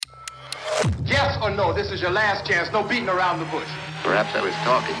or no, this is your last chance. No beating around the bush. Perhaps I was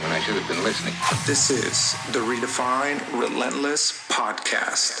talking when I should have been listening. This is the Redefine Relentless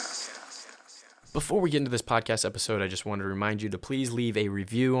Podcast. Before we get into this podcast episode, I just want to remind you to please leave a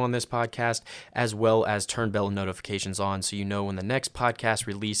review on this podcast, as well as turn bell notifications on so you know when the next podcast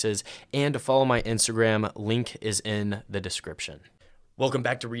releases, and to follow my Instagram. Link is in the description. Welcome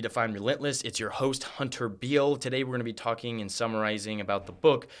back to Redefine Relentless. It's your host, Hunter Beal. Today we're going to be talking and summarizing about the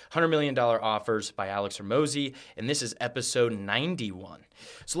book, $100 Million Offers by Alex Hormozi, and this is episode 91.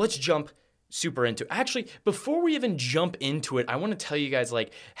 So let's jump super into it. Actually, before we even jump into it, I want to tell you guys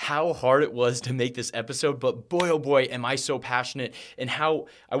how hard it was to make this episode, but boy, oh boy, am I so passionate, and how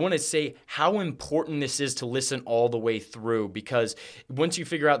I want to say how important this is to listen all the way through, because once you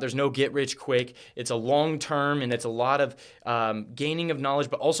figure out there's no get rich quick, it's a long term and it's a lot of gaining of knowledge,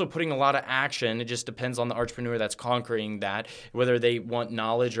 but also putting a lot of action. It just depends on the entrepreneur that's conquering that, whether they want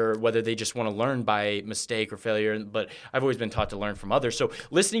knowledge or whether they just want to learn by mistake or failure. But I've always been taught to learn from others. So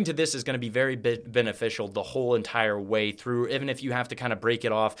listening to this is going to be very beneficial the whole entire way through, even if you have to kind of break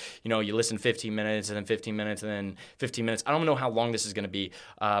it off. You know, you listen 15 minutes and then 15 minutes and then 15 minutes. I don't know how long this is going to be,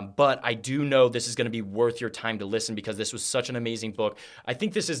 but I do know this is going to be worth your time to listen, because this was such an amazing book. I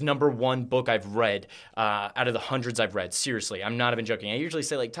think this is number one book I've read out of the hundreds I've read. Seriously, I'm not even joking. I usually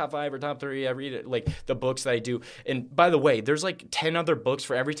say top 5 or top 3. I read it, the books that I do. And by the way, there's 10 other books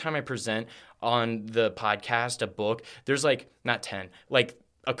for every time I present on the podcast a book. There's not 10,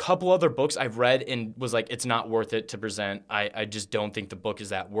 a couple other books I've read and was it's not worth it to present. I just don't think the book is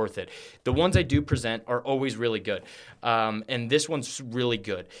that worth it. The ones I do present are always really good. And this one's really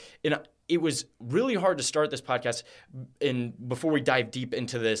good. And it was really hard to start this podcast. And before we dive deep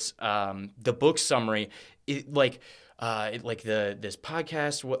into this, the book summary, this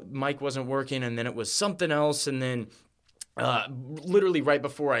podcast, mic wasn't working, and then it was something else, and then literally right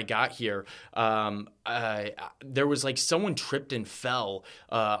before I got here, there was someone tripped and fell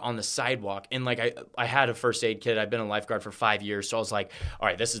on the sidewalk, and I had a first aid kit. I've been a lifeguard for 5 years, so I was all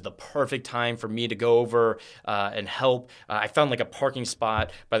right, this is the perfect time for me to go over and help. I found a parking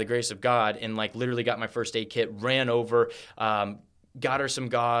spot by the grace of God, and literally got my first aid kit, ran over, got her some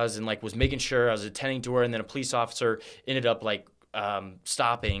gauze, and was making sure I was attending to her, and then a police officer ended up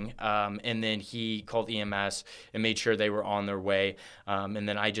stopping, and then he called EMS and made sure they were on their way, and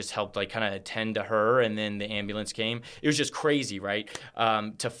then I just helped kind of attend to her, and then the ambulance came. It was just crazy, right?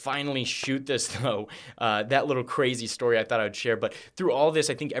 To finally shoot this though, that little crazy story I thought I would share. But through all this,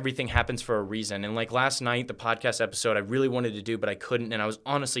 I think everything happens for a reason. And last night, the podcast episode I really wanted to do, but I couldn't, and I was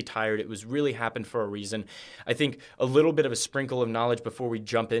honestly tired. It was really happened for a reason. I think a little bit of a sprinkle of knowledge before we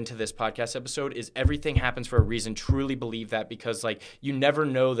jump into this podcast episode is everything happens for a reason. Truly believe that, because you never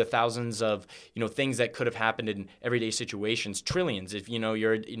know the thousands of things that could have happened in everyday situations, trillions. If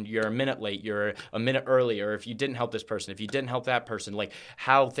you're a minute late, you're a minute early, or if you didn't help this person, if you didn't help that person,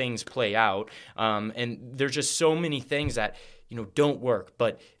 how things play out. And there's just so many things that don't work,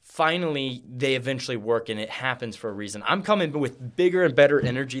 but finally they eventually work, and it happens for a reason. I'm coming with bigger and better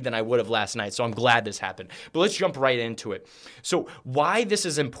energy than I would have last night, so I'm glad this happened. But let's jump right into it. So why this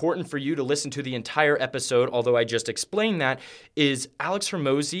is important for you to listen to the entire episode, although I just explained that, is Alex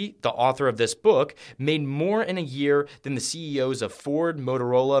Hormozi, the author of this book, made more in a year than the CEOs of Ford,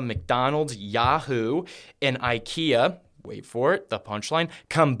 Motorola, McDonald's, Yahoo, and IKEA. Wait for it, the punchline,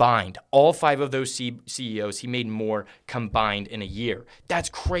 combined. All 5 of those CEOs, he made more combined in a year. That's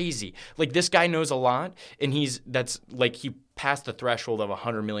crazy. This guy knows a lot, and he passed the threshold of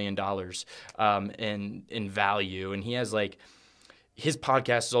 $100 million in value, and he has his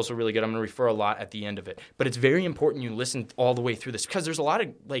podcast is also really good. I'm going to refer a lot at the end of it. But it's very important you listen all the way through this, because there's a lot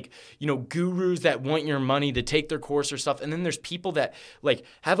of gurus that want your money to take their course or stuff. And then there's people that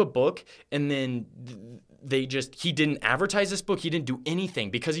have a book, and then he didn't advertise this book. He didn't do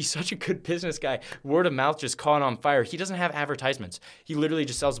anything because he's such a good business guy. Word of mouth just caught on fire. He doesn't have advertisements. He literally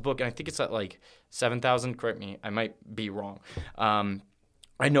just sells a book. And I think it's at 7,000. Correct me. I might be wrong.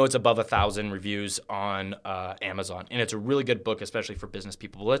 I know it's above 1,000 reviews on Amazon, and it's a really good book, especially for business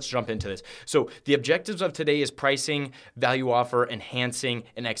people. But let's jump into this. So the objectives of today is pricing, value offer, enhancing,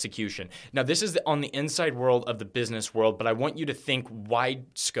 and execution. Now, this is on the inside world of the business world, but I want you to think wide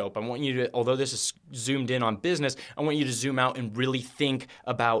scope. I want you to, although this is zoomed in on business, I want you to zoom out and really think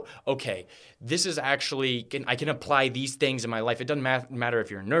about, okay, this is actually, I can apply these things in my life. It doesn't matter if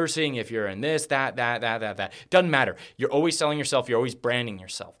you're in nursing, if you're in this, that. Doesn't matter. You're always selling yourself. You're always branding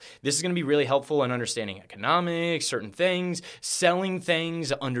yourself. This is going to be really helpful in understanding economics, certain things, selling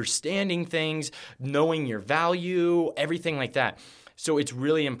things, understanding things, knowing your value, everything like that. So it's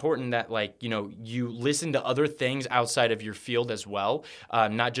really important that you listen to other things outside of your field as well,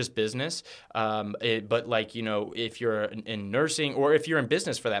 not just business. But if you're in nursing or if you're in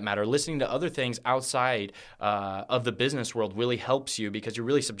business for that matter, listening to other things outside of the business world really helps you, because you're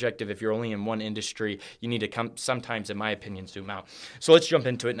really subjective. If you're only in one industry, you need to sometimes, in my opinion, zoom out. So let's jump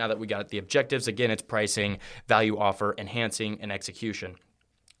into it now that we got the objectives. Again, it's pricing, value offer, enhancing, and execution.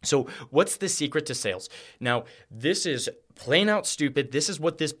 So what's the secret to sales? Now, this is plain out stupid. This is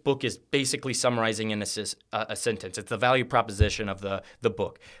what this book is basically summarizing in a sentence. It's the value proposition of the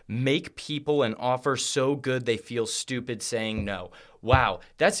book. Make people an offer so good they feel stupid saying no. Wow,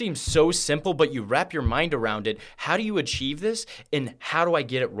 that seems so simple, but you wrap your mind around it. How do you achieve this, and how do I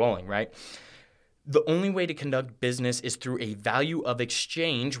get it rolling, right? The only way to conduct business is through a value of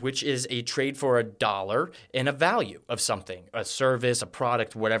exchange, which is a trade for a dollar and a value of something, a service, a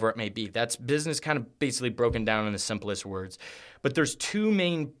product, whatever it may be. That's business kind of basically broken down in the simplest words. But there's two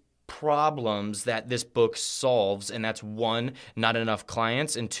main problems that this book solves, and that's one, not enough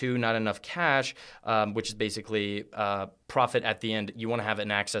clients, and two, not enough cash, which is basically profit at the end. You want to have an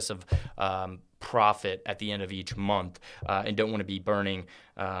excess of profit at the end of each month, and don't want to be burning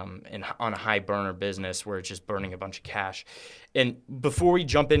on a high burner business where it's just burning a bunch of cash. And before we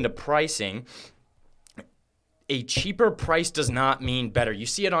jump into pricing, a cheaper price does not mean better. You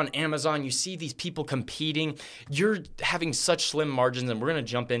see it on Amazon. You see these people competing. You're having such slim margins, and we're going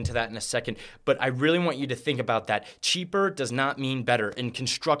to jump into that in a second. But I really want you to think about that. Cheaper does not mean better. In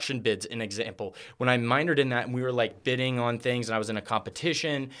construction bids, an example, when I minored in that and we were bidding on things, and I was in a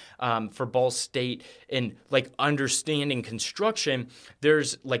competition for Ball State, and understanding construction,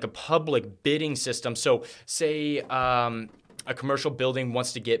 there's a public bidding system. So say a commercial building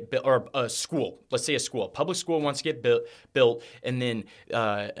wants to get built, or a school, let's say a public school wants to get built, and then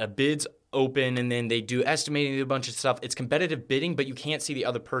a bid's open, and then they do estimating, do a bunch of stuff. It's competitive bidding, but you can't see the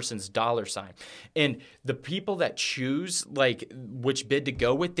other person's dollar sign. And the people that choose which bid to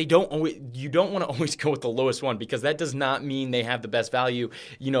go with, you don't want to always go with the lowest one, because that does not mean they have the best value.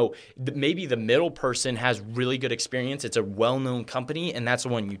 Maybe the middle person has really good experience. It's a well-known company, and that's the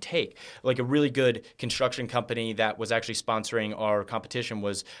one you take. A really good construction company that was actually sponsoring our competition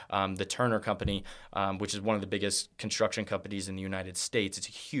was the Turner Company, which is one of the biggest construction companies in the United States. It's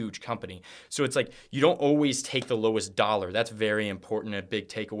a huge company. So it's you don't always take the lowest dollar. That's very important. A big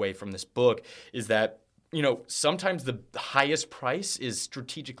takeaway from this book is that sometimes the highest price is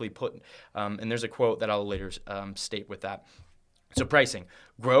strategically put. And there's a quote that I'll later state with that. So pricing,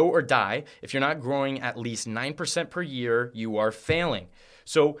 grow or die. If you're not growing at least 9% per year, you are failing.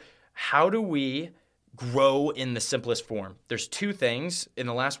 So how do we grow in the simplest form? There's two things, and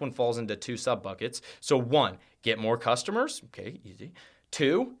the last one falls into two sub-buckets. So one, get more customers. Okay, easy.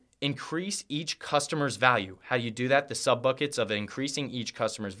 Two, increase each customer's value. How do you do that? The sub-buckets of increasing each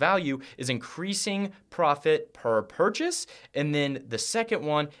customer's value is increasing profit per purchase. And then the second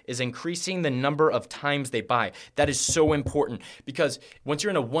one is increasing the number of times they buy. That is so important, because once you're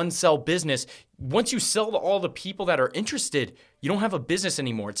in a one-sell business, once you sell to all the people that are interested, you don't have a business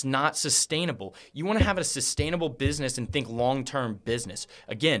anymore. It's not sustainable. You want to have a sustainable business and think long-term business.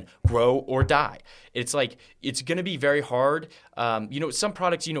 Again, grow or die. It's it's going to be very hard. Some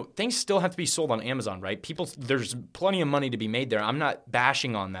products, things still have to be sold on Amazon, right? There's plenty of money to be made there. I'm not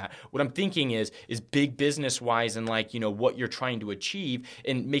bashing on that. What I'm thinking is big business-wise, and what you're trying to achieve,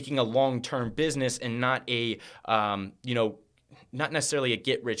 and making a long-term business, and not a, not necessarily a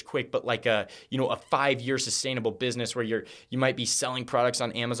get rich quick, but a 5-year sustainable business where you might be selling products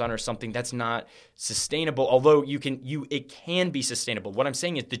on Amazon or something. That's not sustainable. Although it can be sustainable. What I'm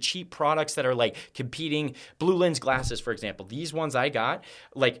saying is the cheap products that are competing, Blue Lens glasses, for example, these ones I got,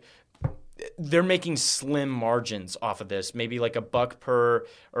 they're making slim margins off of this, maybe $1 per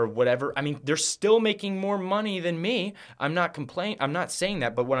or whatever. I mean, they're still making more money than me. I'm not saying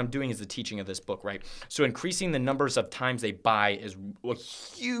that, but what I'm doing is the teaching of this book, right? So increasing the numbers of times they buy is a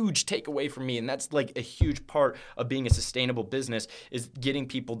huge takeaway for me, and that's a huge part of being a sustainable business, is getting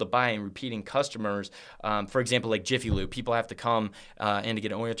people to buy and repeating customers. For example, Jiffy Lube, people have to come and to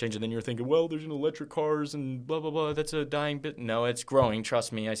get an oil change, and then you're thinking, well, there's electric cars and blah, blah, blah. That's a dying bit. No, it's growing.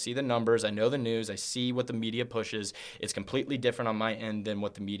 Trust me. I see the numbers. I know the news. I see what the media pushes. It's completely different on my end than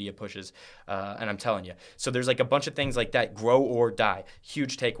what the media pushes, and I'm telling you. So there's a bunch of things like that. Grow or die.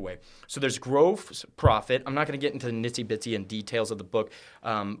 Huge takeaway. So there's growth, profit. I'm not going to get into the nitsy-bitsy and details of the book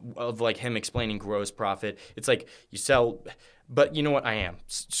of him explaining gross profit. It's you sell... But you know what? I am.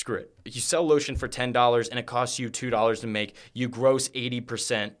 Screw it. You sell lotion for $10 and it costs you $2 to make. You gross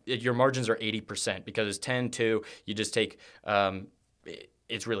 80%. Your margins are 80% because it's 10 to, you just take...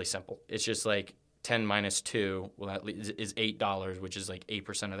 it's really simple. It's just 10 minus 2, well, that is $8, which is like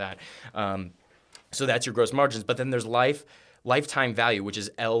 8% of that. So that's your gross margins. But then there's lifetime value, which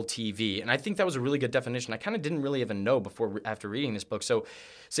is LTV. And I think that was a really good definition. I kind of didn't really even know after reading this book. So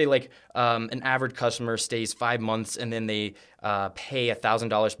say like an average customer stays 5 months and then they pay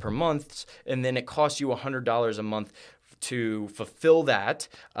 $1,000 per month, and then it costs you $100 a month to fulfill that,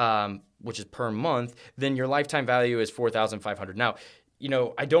 which is per month, then your lifetime value is $4,500. Now,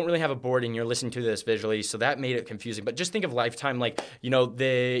 I don't really have a board and you're listening to this visually, so that made it confusing. But just think of lifetime like,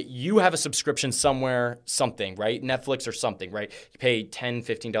 you have a subscription somewhere, something, right? Netflix or something, right? You pay $10,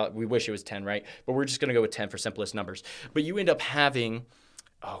 $15. We wish it was 10, right? But we're just going to go with 10 for simplest numbers. But you end up having,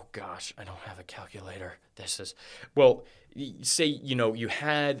 oh gosh, I don't have a calculator. Say, you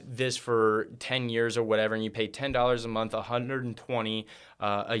had this for 10 years or whatever, and you pay $10 a month, $120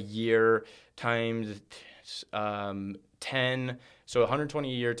 a year times 10. So 120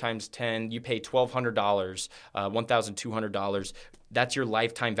 a year times 10, you pay $1,200, $1,200. That's your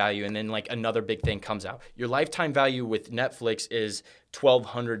lifetime value. And then like another big thing comes out. Your lifetime value with Netflix is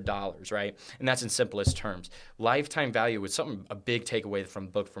 $1,200, right? And that's in simplest terms. Lifetime value was a big takeaway from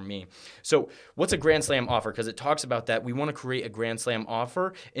the book for me. So what's a Grand Slam offer? Because it talks about that. We want to create a Grand Slam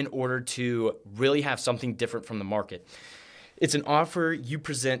offer in order to really have something different from the market. It's an offer you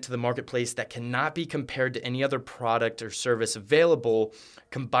present to the marketplace that cannot be compared to any other product or service available,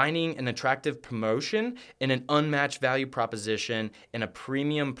 combining an attractive promotion and an unmatched value proposition and a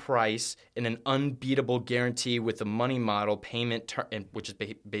premium price and an unbeatable guarantee with a money model which is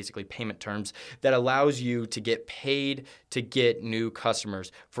basically payment terms that allows you to get paid to get new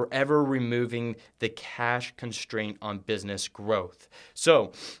customers, forever removing the cash constraint on business growth.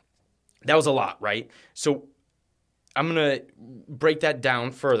 So that was a lot, right? So I'm going to break that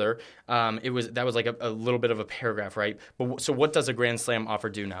down further. That was like a little bit of a paragraph, right? So what does a Grand Slam offer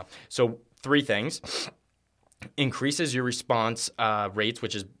do now? So 3 things. Increases your response rates,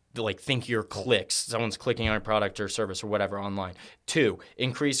 which is like think your clicks. Someone's clicking on a product or service or whatever online. 2,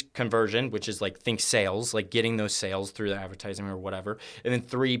 increase conversion, which is like think sales, like getting those sales through the advertising or whatever. And then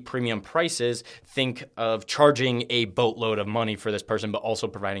 3, premium prices. Think of charging a boatload of money for this person, but also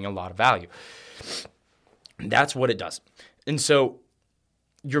providing a lot of value. That's what it does. And so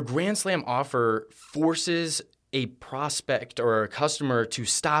your Grand Slam offer forces a prospect or a customer to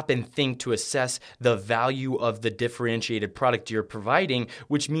stop and think to assess the value of the differentiated product you're providing,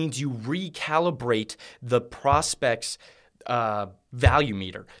 which means you recalibrate the prospect's value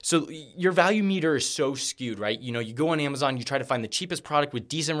meter. So your value meter is so skewed, right? You go on Amazon, you try to find the cheapest product with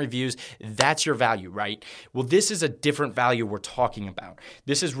decent reviews. That's your value, right? Well, this is a different value we're talking about.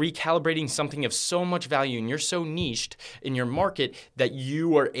 This is recalibrating something of so much value, and you're so niched in your market that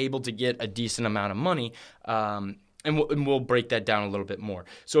you are able to get a decent amount of money. And we'll break that down a little bit more.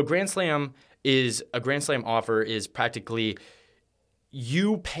 So a Grand Slam offer is practically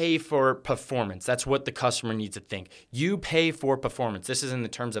you pay for performance. That's what the customer needs to think. You pay for performance. This is in the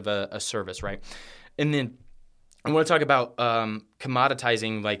terms of a service, right? And then I want to talk about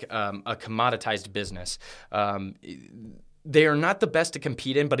commoditizing, like a commoditized business. They are not the best to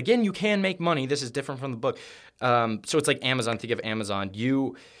compete in, but again, you can make money. This is different from the book. So it's like Amazon. Think of Amazon.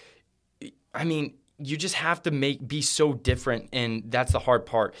 You just have to be so different, and that's the hard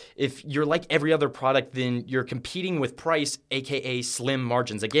part. If you're like every other product, then you're competing with price, aka slim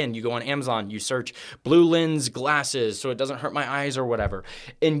margins. Again, you go on Amazon, you search blue lens glasses so it doesn't hurt my eyes or whatever,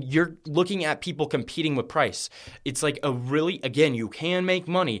 and you're looking at people competing with price. It's like again, you can make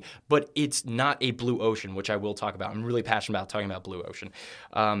money, but it's not a blue ocean, which I will talk about. I'm really passionate about talking about blue ocean.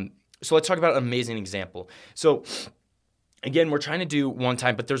 So let's talk about an amazing example. So again, we're trying to do one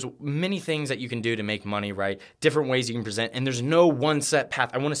time, but there's many things that you can do to make money, right? Different ways you can present, and there's no one set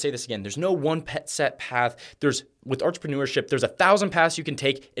path. I want to say this again. There's no one set path. With entrepreneurship, there's 1,000 paths you can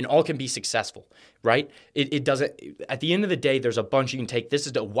take, and all can be successful, right? It doesn't. At the end of the day, there's a bunch you can take. This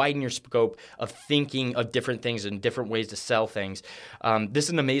is to widen your scope of thinking of different things and different ways to sell things. This is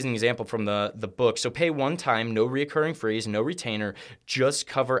an amazing example from the book. So pay one time, no recurring fees, no retainer, just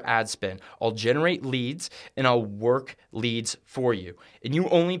cover ad spend. I'll generate leads, and I'll work leads for you. And you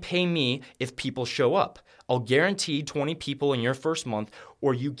only pay me if people show up. I'll guarantee 20 people in your first month,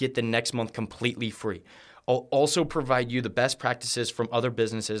 or you get the next month completely free. I'll also provide you the best practices from other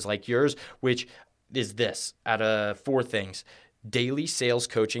businesses like yours, which is this out of 4 things: daily sales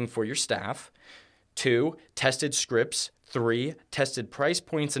coaching for your staff, 2, tested scripts, 3, tested price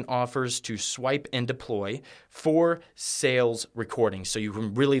points and offers to swipe and deploy, 4, sales recordings, so you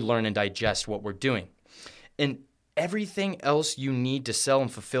can really learn and digest what we're doing. And everything else you need to sell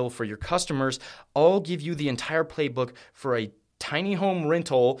and fulfill for your customers, I'll give you the entire playbook for a tiny home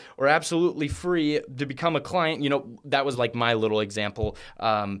rental or absolutely free to become a client. That was like my little example.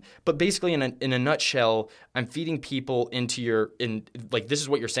 But basically in a nutshell, I'm feeding people this is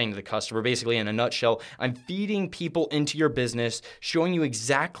what you're saying to the customer. Basically in a nutshell, I'm feeding people into your business, showing you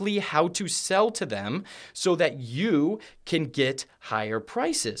exactly how to sell to them so that you can get higher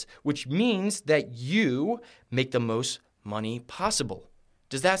prices, which means that you make the most money possible.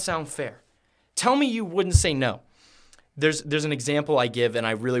 Does that sound fair? Tell me you wouldn't say no. There's an example I give, and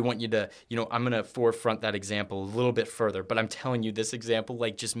I really want you to, I'm going to forefront that example a little bit further, but I'm telling you, this example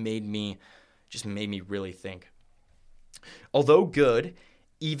just made me really think. Although good,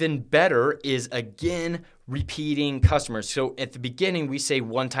 even better is, again, repeating customers. So at the beginning, we say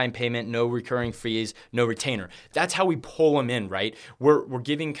one-time payment, no recurring fees, no retainer. That's how we pull them in, right? We're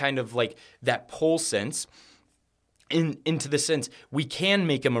giving kind of like that pull sense. Into the sense we can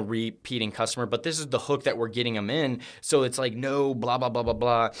make them a repeating customer, but this is the hook that we're getting them in. So it's like, no, blah, blah, blah, blah,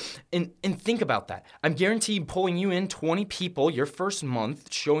 blah. And think about that. I'm guaranteed pulling you in 20 people your first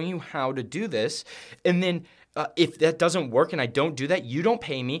month, showing you how to do this. And then if that doesn't work and I don't do that, you don't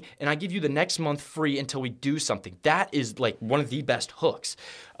pay me, and I give you the next month free until we do something. That is like one of the best hooks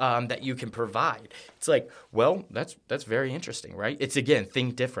that you can provide. It's like, well, that's very interesting, right? It's, again,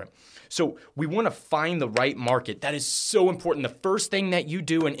 think different. So we want to find the right market. That is so important. The first thing that you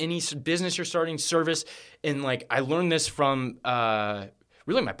do in any business you're starting, service, and I learned this from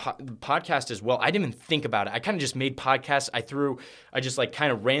really my podcast as well. I didn't even think about it. I kind of just made podcasts. I just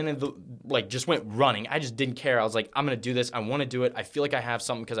kind of ran into just went running. I just didn't care. I was like, I'm going to do this. I want to do it. I feel like I have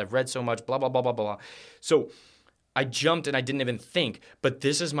something because I've read so much, blah, blah, blah, blah, blah. So I jumped and I didn't even think. But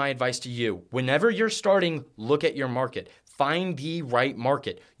this is my advice to you. Whenever you're starting, look at your market. Find the right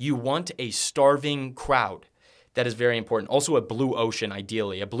market. You want a starving crowd. That is very important. Also a blue ocean,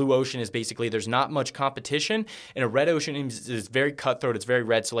 ideally. A blue ocean is basically there's not much competition, and a red ocean is very cutthroat. It's very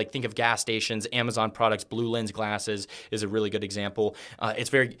red. So think of gas stations, Amazon products, Blue Lens glasses is a really good example. It's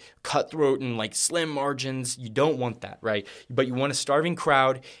very cutthroat and slim margins. You don't want that, right? But you want a starving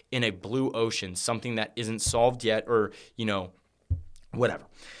crowd in a blue ocean, something that isn't solved yet or, whatever.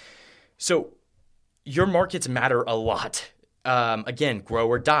 So your markets matter a lot. Again, grow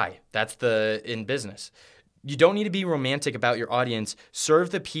or die. That's in business. You don't need to be romantic about your audience. Serve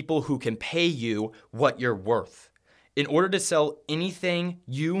the people who can pay you what you're worth. In order to sell anything,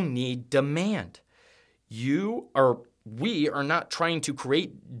 you need demand. We are not trying to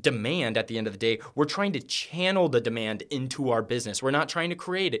create demand at the end of the day. We're trying to channel the demand into our business. We're not trying to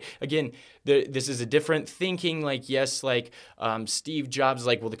create it. Again, this is a different thinking. Steve Jobs is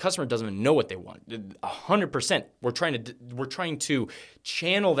well, the customer doesn't even know what they want. 100%. We're trying to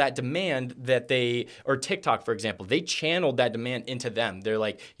channel that demand or TikTok, for example, they channeled that demand into them. They're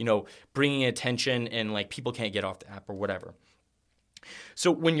bringing attention and people can't get off the app or whatever.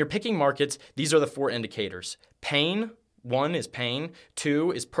 So when you're picking markets, these are the 4 indicators. Pain, 1 is pain,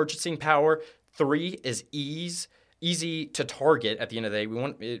 2 is purchasing power, 3 is easy to target at the end of the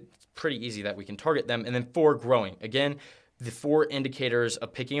day. It's pretty easy that we can target them. And then 4, growing. Again, the 4 indicators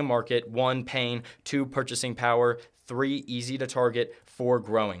of picking a market: 1, pain, 2, purchasing power, 3, easy to target, 4,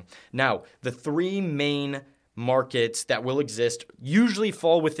 growing. Now, the 3 main markets that will exist usually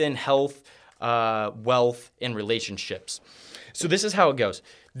fall within health, wealth, and relationships. So this is how it goes.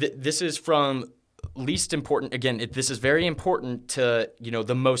 This is from least important. Again, this is very important to,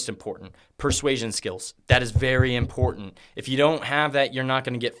 the most important. Persuasion skills. That is very important. If you don't have that, you're not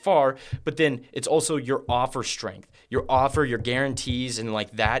going to get far. But then it's also your offer strength. Your offer, your guarantees, and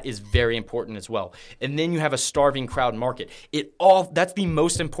that is very important as well. And then you have a starving crowd market. That's the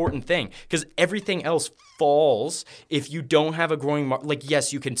most important thing, because everything else falls if you don't have a growing market.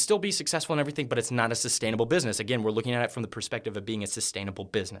 Yes, you can still be successful in everything, but it's not a sustainable business. Again, we're looking at it from the perspective of being a sustainable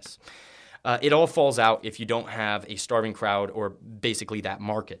business. It all falls out if you don't have a starving crowd or basically that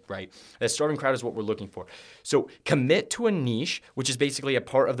market, right? That starving crowd is what we're looking for. So commit to a niche, which is basically a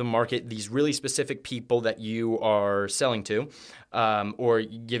part of the market, these really specific people that you are selling to or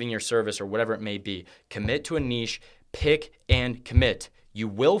giving your service or whatever it may be. Commit to a niche, pick and commit. You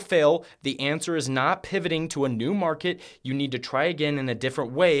will fail. The answer is not pivoting to a new market. You need to try again in a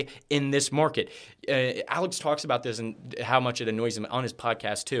different way in this market. Alex talks about this and how much it annoys him on his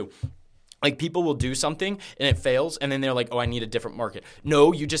podcast too. Like, people will do something and it fails, and then they're like, oh, I need a different market.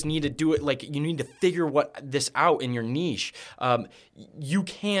 No, you just need to do it. Like, you need to figure this out in your niche. You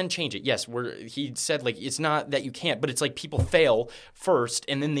can change it. Yes, he said, like, it's not that you can't, but it's like people fail first,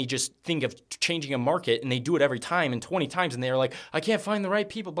 and then they just think of changing a market, and they do it every time and 20 times, and they're like, I can't find the right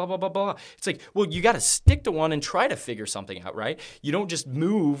people, blah, blah, blah, blah. It's like, well, you got to stick to one and try to figure something out, right? You don't just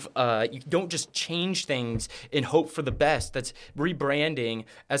move. You don't just change things and hope for the best. That's rebranding,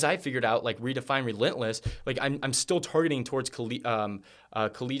 as I figured out, like Redefine Relentless. Like, I'm still targeting towards collegiate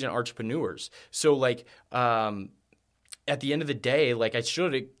entrepreneurs. So, like, at the end of the day, like, I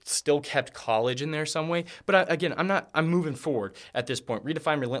should have still kept college in there some way. But I'm moving forward at this point.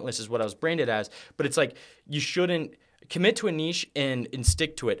 Redefine Relentless is what I was branded as. But it's like, you shouldn't commit to a niche and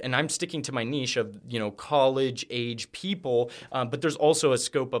stick to it. And I'm sticking to my niche of, college age people. But there's also a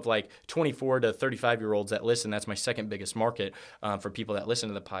scope of like 24 to 35-year-olds that listen. That's my second biggest market for people that listen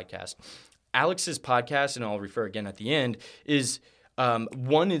to the podcast. Alex's podcast, and I'll refer again at the end, is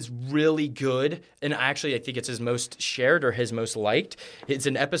one is really good, and actually I think it's his most shared or his most liked. It's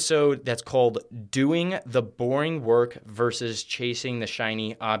an episode that's called Doing the Boring Work versus Chasing the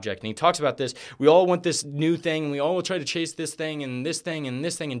Shiny Object. And he talks about this. We all want this new thing, and we all try to chase this thing and this thing and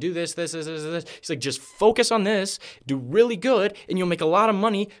this thing and do this. He's like, just focus on this, do really good, and you'll make a lot of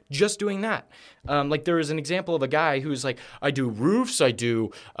money just doing that. Like, there is an example of a guy who's like, I do roofs, I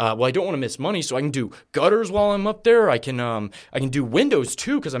don't want to miss money, so I can do gutters while I'm up there. I can do windows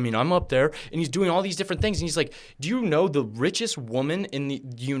too, because I'm up there. And he's doing all these different things. And he's like, do you know the richest woman in the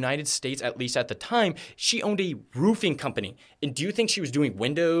United States, at least at the time, she owned a roofing company. And do you think she was doing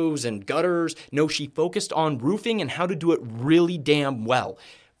windows and gutters? No, she focused on roofing and how to do it really damn well.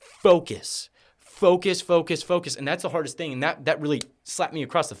 Focus. And that's the hardest thing. And that really slapped me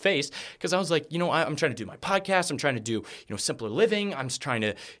across the face, because I was like, I'm trying to do my podcast. I'm trying to do, simpler living. I'm just trying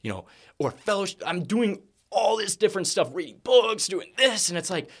to, or fellowship. I'm doing all this different stuff, reading books, doing this. And it's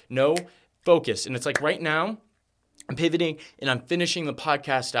like, no, focus. And it's like, right now I'm pivoting and I'm finishing the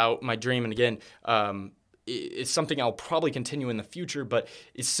podcast out, my dream. And again, it's something I'll probably continue in the future, but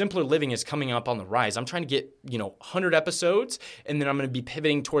it's Simpler Living is coming up on the rise. I'm trying to get, 100 episodes, and then I'm going to be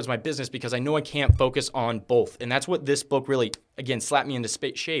pivoting towards my business, because I know I can't focus on both. And that's what this book really, again, slapped me into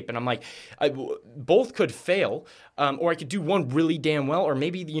shape. And I'm like, both could fail, or I could do one really damn well, or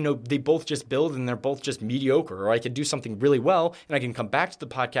maybe, they both just build and they're both just mediocre, or I could do something really well and I can come back to the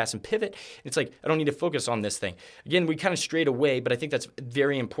podcast and pivot. It's like, I don't need to focus on this thing. Again, we kind of strayed away, but I think that's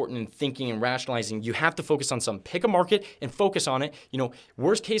very important in thinking and rationalizing. You have to focus on something. Pick a market and focus on it.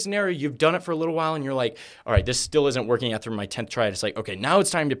 Worst case scenario, you've done it for a little while and you're like, all right, this still isn't working after my 10th try. It's like, okay, now it's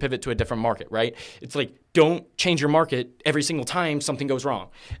time to pivot to a different market, right? It's like, don't change your market every single time something goes wrong.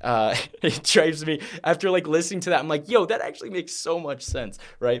 It drives me, after like listening to that, I'm like, yo, that actually makes so much sense,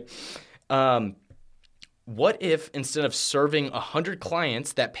 right? What if instead of serving 100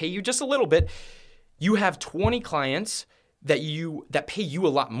 clients that pay you just a little bit, you have 20 clients that pay you a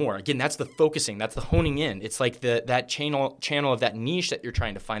lot more? Again, that's the focusing, that's the honing in. It's like that channel of that niche that you're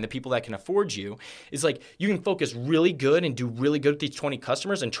trying to find, the people that can afford you. Is like, you can focus really good and do really good with these 20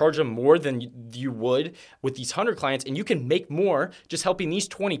 customers and charge them more than you would with these 100 clients, and you can make more just helping these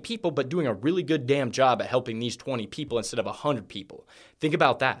 20 people, but doing a really good damn job at helping these 20 people instead of 100 people. Think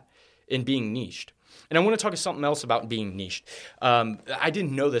about that in being niched. And I want to talk something else about being niched. I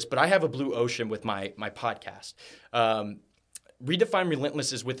didn't know this, but I have a blue ocean with my podcast. Redefine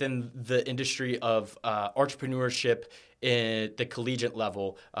Relentless is within the industry of entrepreneurship at the collegiate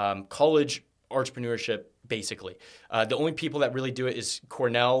level, college entrepreneurship, basically. The only people that really do it is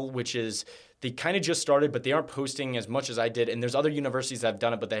Cornell, which is, they kind of just started, but they aren't posting as much as I did. And there's other universities that have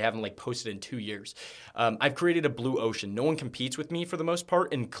done it, but they haven't posted in 2 years. I've created a blue ocean. No one competes with me for the most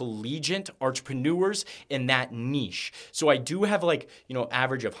part in collegiate entrepreneurs in that niche. So I do have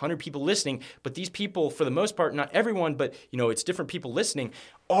average of 100 people listening, but these people, for the most part, not everyone, but it's different people listening,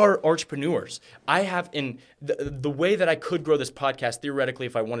 are entrepreneurs. I have, in the way that I could grow this podcast theoretically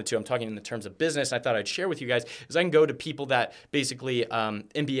if I wanted to, I'm talking in the terms of business, I thought I'd share with you guys, is I can go to people that basically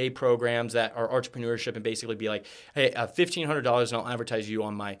MBA programs that are entrepreneurship and basically be like, hey, $1,500 and I'll advertise you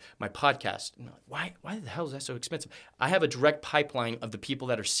on my podcast. Why the hell is that so expensive? I have a direct pipeline of the people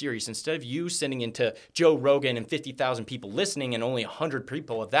that are serious. Instead of you sending into Joe Rogan and 50,000 people listening and only 100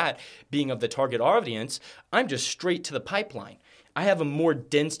 people of that being of the target audience, I'm just straight to the pipeline. I have a more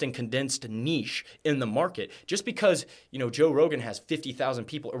dense and condensed niche in the market. Just because, Joe Rogan has 50,000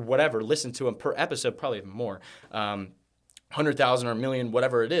 people or whatever listen to him per episode, probably even more, 100,000 or a million,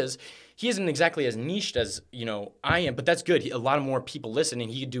 whatever it is, he isn't exactly as niched as, I am, but that's good. A lot of more people listen, and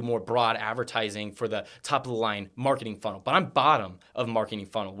he could do more broad advertising for the top of the line marketing funnel. But I'm bottom of marketing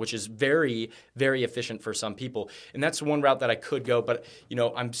funnel, which is very, very efficient for some people. And that's one route that I could go, but,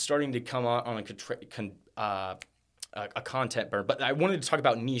 I'm starting to come on a content burn. But I wanted to talk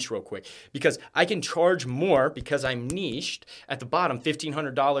about niche real quick, because I can charge more because I'm niched at the bottom,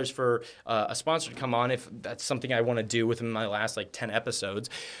 $1,500 for a sponsor to come on if that's something I want to do within my last 10 episodes,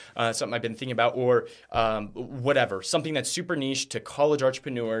 something I've been thinking about, or whatever, something that's super niche to college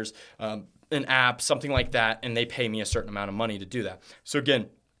entrepreneurs, an app, something like that, and they pay me a certain amount of money to do that. So again,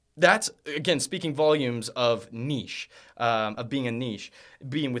 that's, speaking volumes of niche, of being a niche,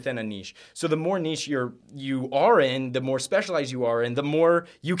 being within a niche. So the more niche you are in, the more specialized you are in, the more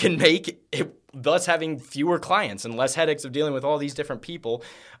you can make it, thus having fewer clients and less headaches of dealing with all these different people.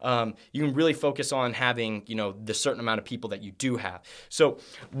 You can really focus on having, the certain amount of people that you do have. So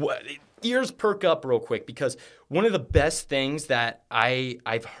ears perk up real quick, because one of the best things that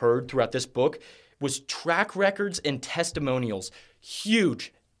I've heard throughout this book was track records and testimonials.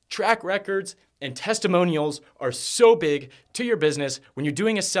 Huge. Track records and testimonials are so big to your business. When you're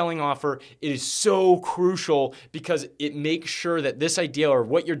doing a selling offer, it is so crucial, because it makes sure that this idea or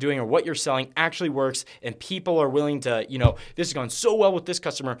what you're doing or what you're selling actually works, and people are willing to, this has gone so well with this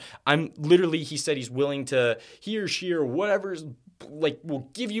customer. He said he's willing to, he or she or whatever's will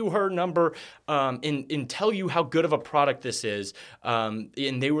give you her number and tell you how good of a product this is. And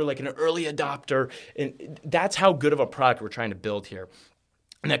they were an early adopter. And that's how good of a product we're trying to build here.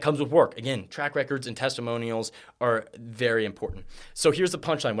 And that comes with work. Again, track records and testimonials are very important. So here's the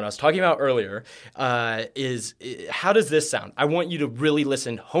punchline. What I was talking about earlier is how does this sound? I want you to really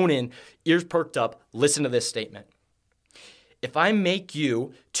listen, hone in, ears perked up, listen to this statement. If I make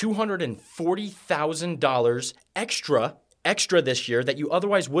you $240,000 extra this year that you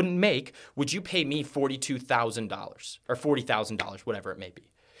otherwise wouldn't make, would you pay me $42,000 or $40,000, whatever it may be?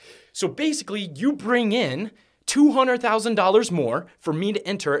 So basically, you bring in $200,000 more for me to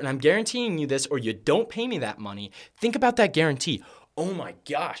enter, and I'm guaranteeing you this, or you don't pay me that money. Think about that guarantee. Oh my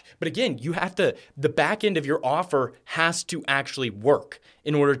gosh. But again, the back end of your offer has to actually work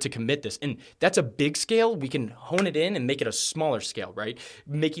in order to commit this. And that's a big scale. We can hone it in and make it a smaller scale, right?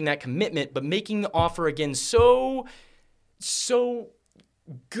 Making that commitment, but making the offer again so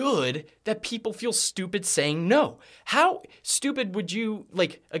good that people feel stupid saying no. How stupid would you,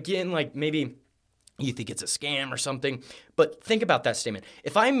 maybe you think it's a scam or something, but think about that statement.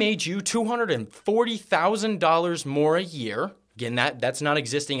 If I made you $240,000 more a year, again, that's not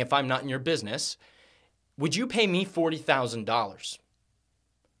existing if I'm not in your business, would you pay me $40,000?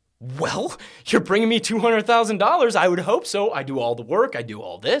 Well, you're bringing me $200,000. I would hope so. I do all the work. I do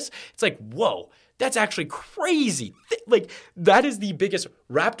all this. It's whoa, that's actually crazy. That is the biggest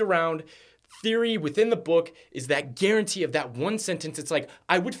wrapped around theory within the book, is that guarantee of that one sentence. It's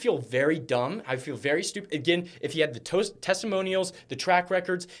I would feel very dumb. I feel very stupid. Again, if he had the testimonials, the track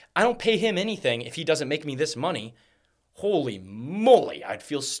records, I don't pay him anything if he doesn't make me this money. Holy moly, I'd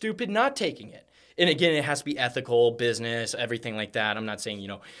feel stupid not taking it. And again, it has to be ethical, business, everything like that. I'm not saying,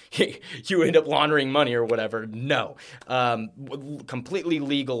 you end up laundering money or whatever. No, completely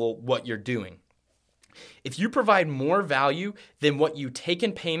legal what you're doing. If you provide more value than what you take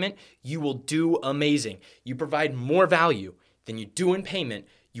in payment, you will do amazing. You provide more value than you do in payment,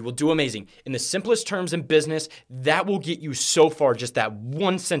 you will do amazing. In the simplest terms in business, that will get you so far, just that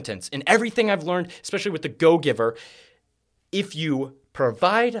one sentence. And everything I've learned, especially with the Go Giver, if you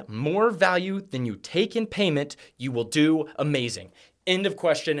provide more value than you take in payment, you will do amazing. End of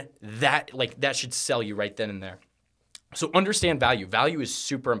question. That should sell you right then and there. So understand value. Value is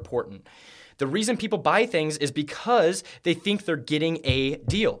super important. The reason people buy things is because they think they're getting a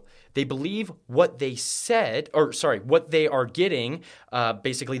deal. They believe what they are getting,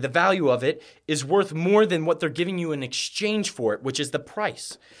 basically the value of it, is worth more than what they're giving you in exchange for it, which is the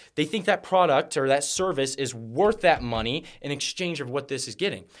price. They think that product or that service is worth that money in exchange of what this is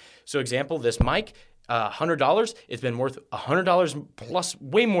getting. So example, this mic, $100, it's been worth $100 plus,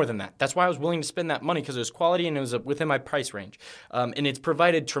 way more than that. That's why I was willing to spend that money, because it was quality and it was within my price range. And it's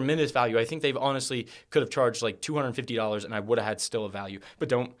provided tremendous value. I think they've honestly could have charged $250 and I would have had still a value.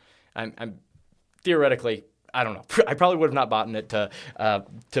 But I'm theoretically, I don't know. I probably would have not bought it to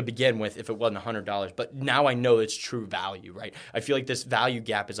begin with if it wasn't $100. But now I know it's true value, right? I feel like this value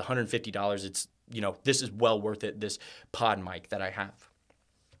gap is $150. It's, this is well worth it, this pod mic that I have.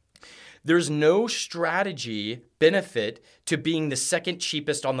 There's no strategy benefit to being the second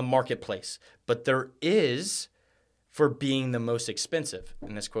cheapest on the marketplace, but there is for being the most expensive.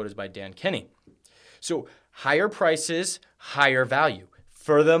 And this quote is by Dan Kenney. So higher prices, higher value.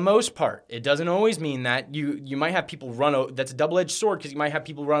 For the most part, it doesn't always mean that. You might have people that's a double-edged sword, because you might have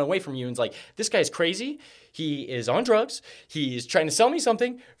people run away from you and it's like, this guy's crazy. He is on drugs. He's trying to sell me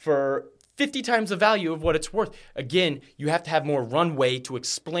something for 50 times the value of what it's worth. Again, you have to have more runway to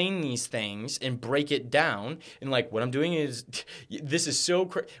explain these things and break it down. And like, what I'm doing is, this is so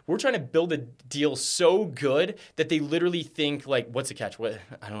we're trying to build a deal so good that they literally think like, what's the catch? What?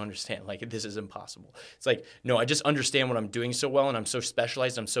 I don't understand. Like, this is impossible. It's like, no, I just understand what I'm doing so well, and I'm so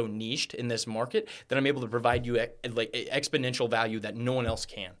specialized, I'm so niched in this market that I'm able to provide you like exponential value that no one else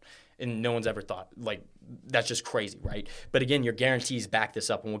can. And no one's ever thought. Like, that's just crazy, right? But again, your guarantees back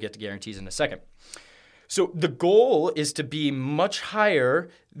this up, and we'll get to guarantees in a second. So the goal is to be much higher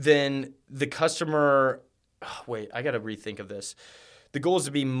than the customer. Oh, wait, I got to rethink of this. The goal is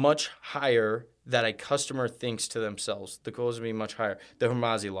to be much higher that a customer thinks to themselves. The goal is to be much higher. The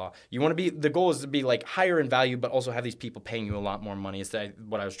Hormozzi law. The goal is to be like higher in value, but also have these people paying you a lot more money. Is that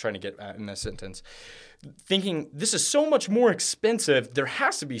what I was trying to get at in that sentence? Thinking this is so much more expensive, there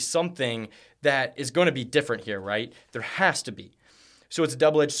has to be something that is going to be different here, right? There has to be. So it's a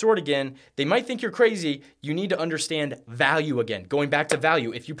double-edged sword again. They might think you're crazy. You need to understand value again. Going back to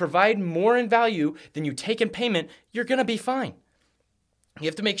value. If you provide more in value than you take in payment, you're going to be fine. You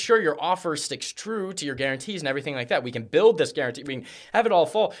have to make sure your offer sticks true to your guarantees and everything like that. We can build this guarantee. We can have it all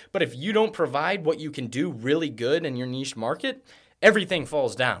fall. But if you don't provide what you can do really good in your niche market, everything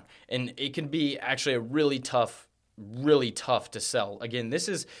falls down. And it can be actually a really tough to sell. Again, this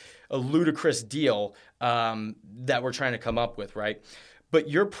is a ludicrous deal that we're trying to come up with, right? But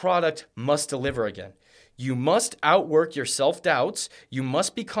your product must deliver again. You must outwork your self-doubts. You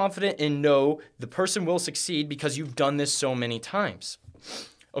must be confident and know the person will succeed because you've done this so many times.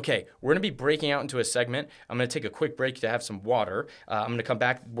 Okay, we're going to be breaking out into a segment. I'm going to take a quick break to have some water. I'm going to come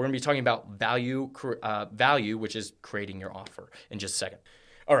back. We're going to be talking about value, which is creating your offer, in just a second.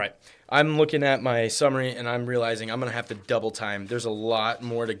 All right, I'm looking at my summary and I'm realizing I'm going to have to double time. There's a lot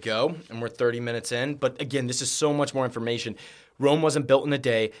more to go, and we're 30 minutes in. But again, this is so much more information. Rome wasn't built in a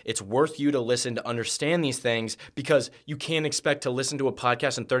day. It's worth you to listen to understand these things, because you can't expect to listen to a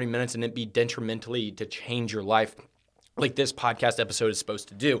podcast in 30 minutes and it be detrimentally to change your life like this podcast episode is supposed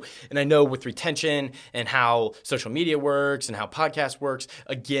to do. And I know with retention and how social media works and how podcast works,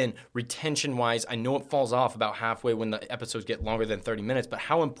 again, retention-wise, I know it falls off about halfway when the episodes get longer than 30 minutes, but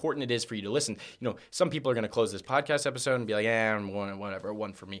how important it is for you to listen. You know, some people are going to close this podcast episode and be like, whatever, it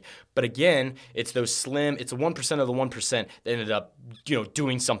wasn't for me. But again, it's the 1% of the 1% that ended up,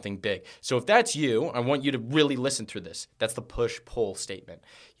 doing something big. So if that's you, I want you to really listen through this. That's the push-pull statement.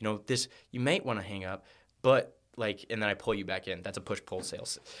 You might want to hang up, but and then I pull you back in. That's a push-pull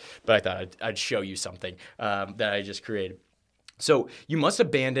sales. But I thought I'd show you something that I just created. So you must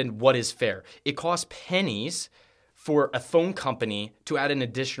abandon what is fair. It costs pennies for a phone company to add an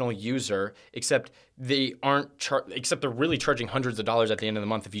additional user, except they except they're really charging hundreds of dollars at the end of the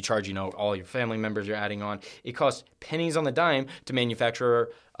month if you charge, all your family members you're adding on. It costs pennies on the dime to manufacture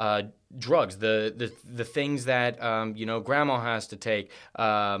drugs, the things that grandma has to take.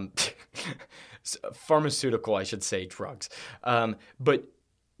 Pharmaceutical, I should say, drugs. But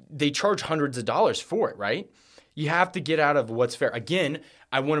they charge hundreds of dollars for it, right? You have to get out of what's fair. Again,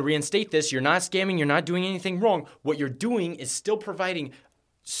 I want to reinstate this. You're not scamming. You're not doing anything wrong. What you're doing is still providing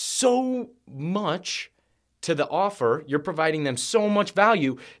so much to the offer. You're providing them so much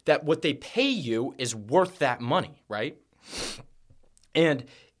value that what they pay you is worth that money, right? And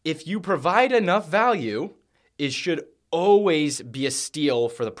if you provide enough value, it should always be a steal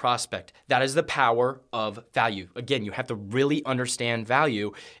for the prospect. That is the power of value. Again, you have to really understand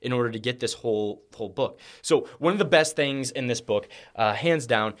value in order to get this whole book. So one of the best things in this book, hands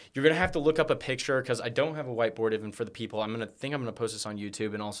down, you're going to have to look up a picture, because I don't have a whiteboard even for the people. I'm going to post this on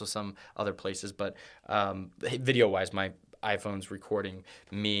YouTube and also some other places, but video-wise, my iPhone's recording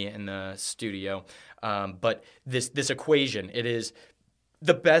me in the studio. But this equation, it is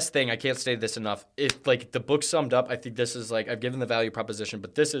the best thing. I can't say this enough. If the book summed up, I think this is I've given the value proposition,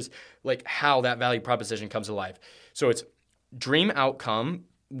 but this is how that value proposition comes alive. So it's dream outcome,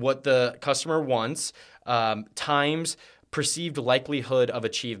 what the customer wants, times perceived likelihood of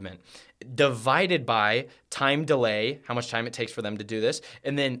achievement, divided by time delay, how much time it takes for them to do this,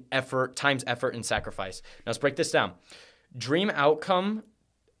 and then effort times effort and sacrifice. Now let's break this down. Dream outcome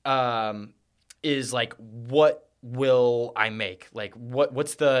is what will I make?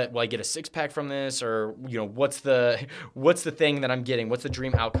 What's will I get a 6-pack from this? Or, what's the thing that I'm getting? What's the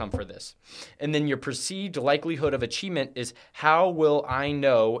dream outcome for this? And then your perceived likelihood of achievement is, how will I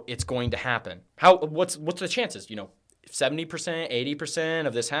know it's going to happen? What's the chances? 70%, 80%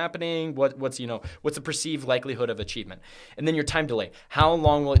 of this happening? What's the perceived likelihood of achievement? And then your time delay. How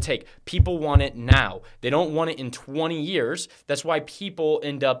long will it take? People want it now. They don't want it in 20 years. That's why people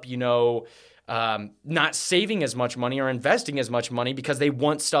end up, not saving as much money or investing as much money, because they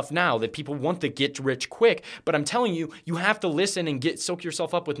want stuff now, that people want to get rich quick. But I'm telling you, you have to listen and soak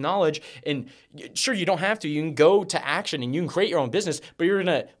yourself up with knowledge. And sure, you don't have to. You can go to action and you can create your own business, but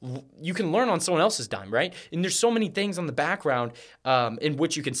you can learn on someone else's dime, right? And there's so many things on the background in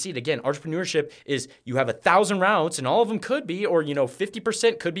which you can see it. Again, entrepreneurship is you have 1,000 routes and all of them could be, or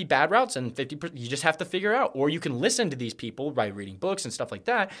 50% could be bad routes and 50% you just have to figure out. Or you can listen to these people by reading books and stuff like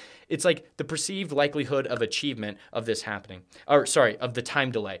that. It's like the perceived likelihood of achievement of this happening, of the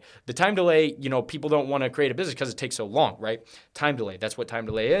time delay. The time delay, people don't want to create a business because it takes so long, right? Time delay, that's what time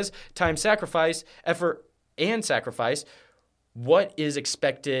delay is. Time sacrifice, effort and sacrifice. What is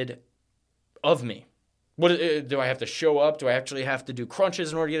expected of me? What do I have to show up? Do I actually have to do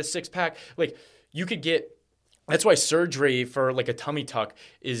crunches in order to get a six-pack? Like, you could get... That's why surgery for like a tummy tuck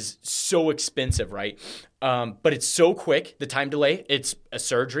is so expensive, right? But it's so quick, the time delay. It's a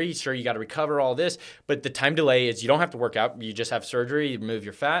surgery. Sure, you got to recover all this, but the time delay is you don't have to work out. You just have surgery, you remove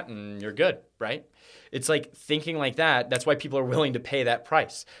your fat, and you're good, right? It's like thinking like that. That's why people are willing to pay that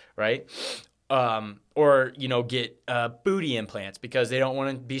price, right? Or get booty implants because they don't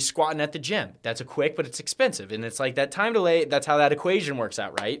want to be squatting at the gym. That's a quick, but it's expensive. And it's like that time delay, that's how that equation works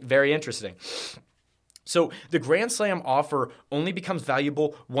out, right? Very interesting. So the Grand Slam offer only becomes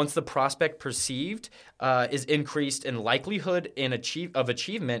valuable once the prospect perceived is increased in likelihood of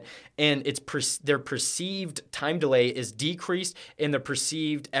achievement, and their perceived time delay is decreased, and their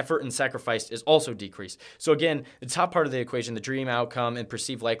perceived effort and sacrifice is also decreased. So again, the top part of the equation, the dream outcome and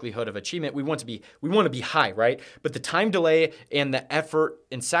perceived likelihood of achievement, we want to be high, right? But the time delay and the effort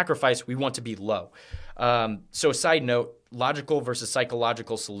and sacrifice, we want to be low. So a side note, logical versus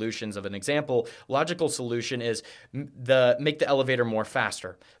psychological solutions of an example. Logical solution is make the elevator more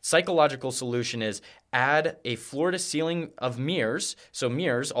faster. Psychological solution is add a floor to ceiling of mirrors, so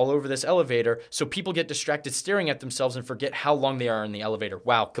mirrors all over this elevator, so people get distracted staring at themselves and forget how long they are in the elevator.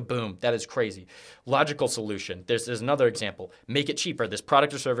 Wow, kaboom, that is crazy. Logical solution, there's another example. Make it cheaper. This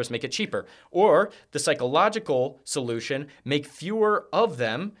product or service, make it cheaper. Or the psychological solution, make fewer of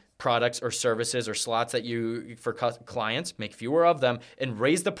them, products or services or slots that for clients, make fewer of them and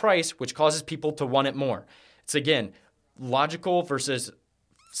raise the price, which causes people to want it more. It's again, logical versus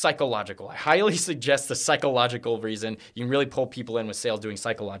psychological. I highly suggest the psychological reason. You can really pull people in with sales doing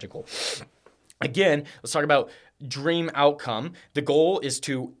psychological. Again, let's talk about dream outcome. The goal is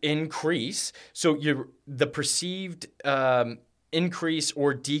to increase. So the perceived increase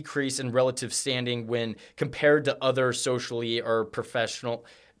or decrease in relative standing when compared to other socially or professional.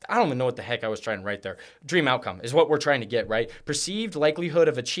 I don't even know what the heck I was trying to write there. Dream outcome is what we're trying to get, right? Perceived likelihood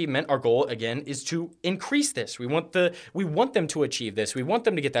of achievement, our goal, again, is to increase this. We want them to achieve this. We want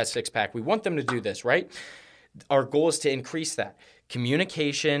them to get that six-pack. We want them to do this, right? Our goal is to increase that.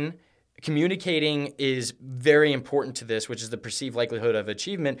 Communicating is very important to this, which is the perceived likelihood of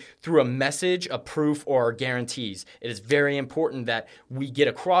achievement through a message, a proof, or guarantees. It is very important that we get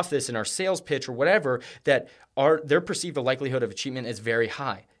across this in our sales pitch or whatever, that their perceived likelihood of achievement is very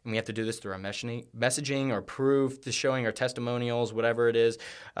high. And we have to do this through our messaging or proof, to showing our testimonials, whatever it is,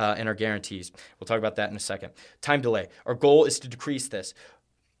 and our guarantees. We'll talk about that in a second. Time delay. Our goal is to decrease this.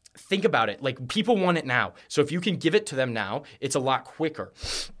 Think about it. Like, people want it now. So if you can give it to them now, it's a lot quicker.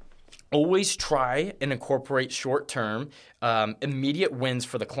 Always try and incorporate short-term, immediate wins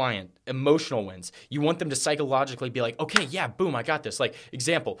for the client, emotional wins. You want them to psychologically be like, okay, yeah, boom, I got this. Like,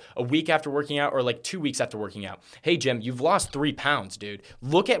 example, a week after working out or like 2 weeks after working out. Hey, Jim, you've lost 3 pounds, dude.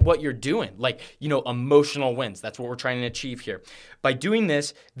 Look at what you're doing. Like, emotional wins. That's what we're trying to achieve here. By doing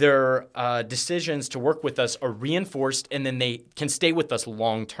this, their decisions to work with us are reinforced, and then they can stay with us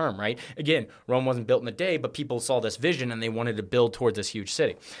long-term, right? Again, Rome wasn't built in a day, but people saw this vision and they wanted to build towards this huge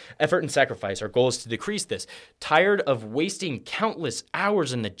city. Effort and sacrifice. Our goal is to decrease this. Tired of wasting countless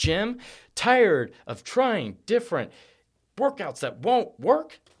hours in the gym? Tired of trying different workouts that won't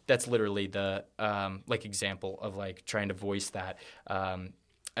work? That's literally the example of like trying to voice that.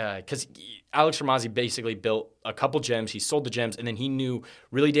 Because Alex Hormozi basically built a couple gyms. He sold the gyms, and then he knew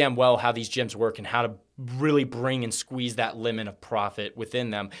really damn well how these gyms work and how to really bring and squeeze that limit of profit within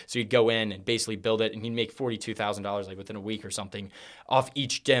them. So you'd go in and basically build it, and he'd make $42,000 like within a week or something off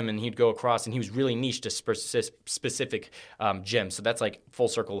each gym, and he'd go across, and he was really niche to specific gyms. So that's like full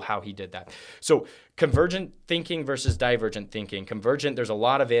circle how he did that. So convergent thinking versus divergent thinking. Convergent, there's a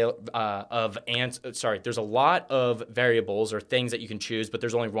lot there's a lot of variables or things that you can choose, but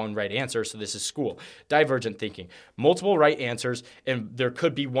there's only one right answer. So this is school. Divergent thinking, multiple right answers, and there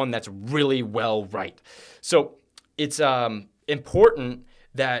could be one that's really well right. So it's important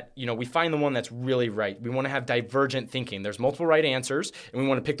that, we find the one that's really right. We want to have divergent thinking. There's multiple right answers, and we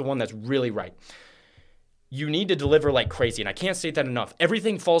want to pick the one that's really right. You need to deliver like crazy, and I can't state that enough.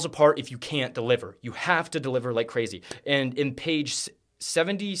 Everything falls apart if you can't deliver. You have to deliver like crazy. And in page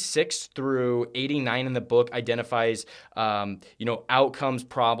 76 through 89 in the book identifies, outcomes,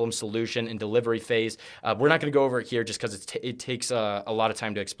 problem, solution, and delivery phase. We're not going to go over it here just because it takes a lot of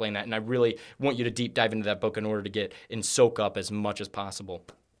time to explain that, and I really want you to deep dive into that book in order to get and soak up as much as possible.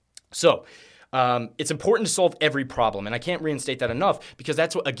 So, it's important to solve every problem, and I can't reinstate that enough because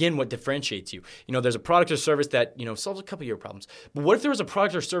that's what differentiates you. There's a product or service that, solves a couple of your problems. But what if there was a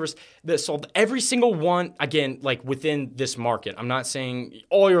product or service that solved every single one, again, like within this market? I'm not saying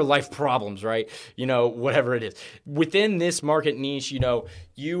all your life problems, right? Whatever it is. Within this market niche,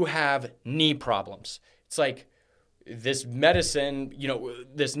 you have knee problems. It's like, this medicine,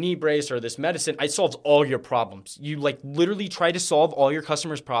 this knee brace or this medicine, it solves all your problems. You literally try to solve all your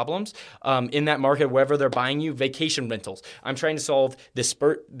customers' problems in that market, wherever they're buying you. Vacation rentals. I'm trying to solve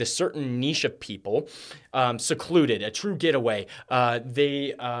this certain niche of people, secluded, a true getaway.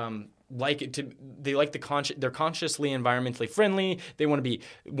 They're consciously environmentally friendly. They want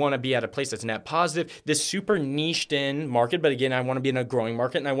to be at a place that's net positive. This super niched in market, but again, I want to be in a growing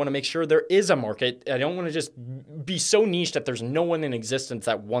market, and I want to make sure there is a market. I don't want to just be so niche that there's no one in existence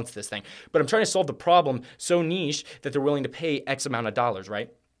that wants this thing. But I'm trying to solve the problem so niche that they're willing to pay X amount of dollars,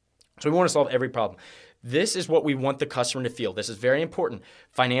 right? So we want to solve every problem. This is what we want the customer to feel. This is very important.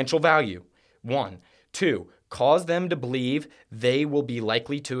 Financial value, 1. 2, cause them to believe they will be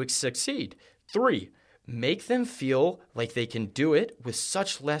likely to succeed. 3, make them feel like they can do it with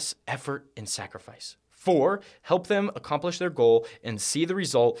such less effort and sacrifice. 4, help them accomplish their goal and see the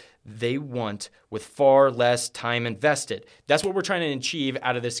result they want with far less time invested. That's what we're trying to achieve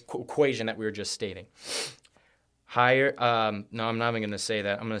out of this equation that we were just stating. No, I'm not even going to say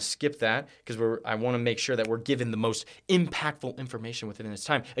that. I'm going to skip that because I want to make sure that we're given the most impactful information within this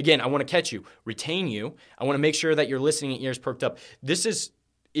time. Again, I want to catch you, retain you. I want to make sure that you're listening and ears perked up. This is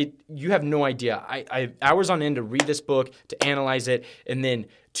it. You have no idea. I hours on end to read this book, to analyze it, and then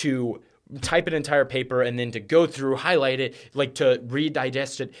to type an entire paper, and then to go through, highlight it, to read,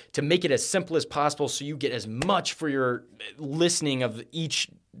 digest it, to make it as simple as possible so you get as much for your listening of each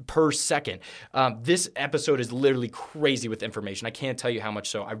per second. This episode is literally crazy with information. I can't tell you how much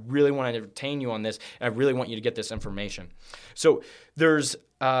so. I really want to retain you on this, and I really want you to get this information. So there's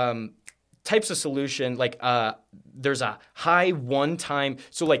types of solution, there's a high one-time.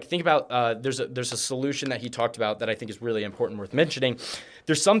 So think about there's a solution that he talked about that I think is really important, worth mentioning.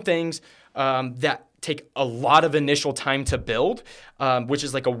 There's some things that take a lot of initial time to build, which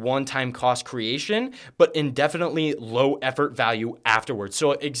is like a one-time cost creation, but indefinitely low effort value afterwards.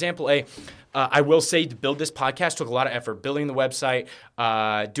 So example A, I will say to build this podcast took a lot of effort. Building the website,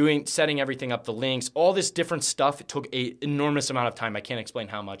 setting everything up, the links, all this different stuff. It took an enormous amount of time. I can't explain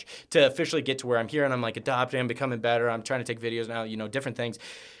how much to officially get to where I'm here, and I'm adopting, I'm becoming better. I'm trying to take videos now, different things.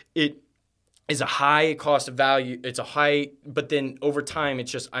 It is a high cost of value. It's a high, but then over time,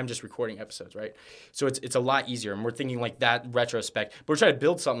 I'm just recording episodes, right? So it's a lot easier, and we're thinking that retrospect. But we're trying to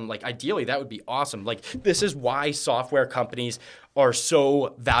build something ideally that would be awesome. This is why software companies are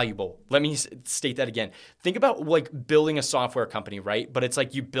so valuable. Let me state that again. Think about building a software company, right? But it's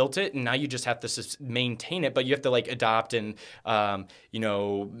you built it, and now you just have to maintain it, but you have to adopt and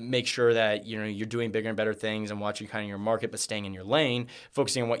make sure that you're doing bigger and better things and watching kind of your market, but staying in your lane,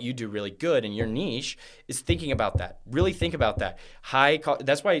 focusing on what you do really good in your niche. Is thinking about that. Really think about that.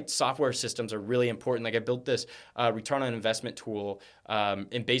 That's why software systems are really important. I built this return on investment tool,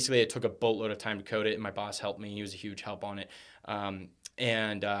 and basically it took a boatload of time to code it, and my boss helped me. He was a huge help on it.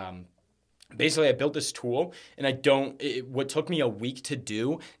 Basically I built this tool, and what took me a week to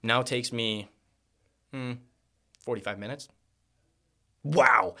do now takes me 45 minutes.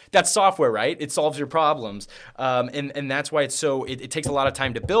 Wow, that's software, right? It solves your problems, and that's why it's so. It takes a lot of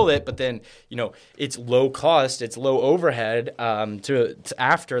time to build it, but then it's low cost, it's low overhead to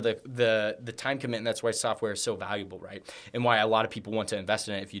after the time commitment. That's why software is so valuable, right? And why a lot of people want to invest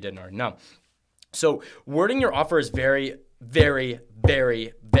in it if you didn't already know. So wording your offer is very Very,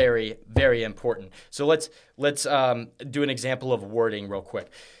 very, very, very important. So let's do an example of wording real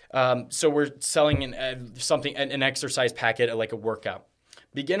quick. So we're selling an exercise packet, like a workout,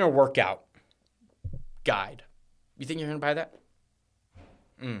 beginner workout guide. You think you're going to buy that?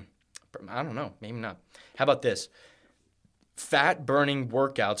 I don't know. Maybe not. How about this? Fat burning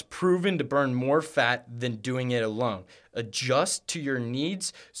workouts proven to burn more fat than doing it alone. Adjust to your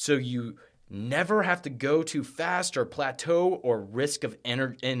needs so you never have to go too fast or plateau or risk of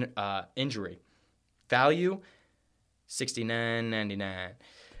injury. Value, $69.99.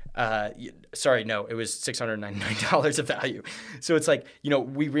 Sorry, no, it was $699 of value. So it's like,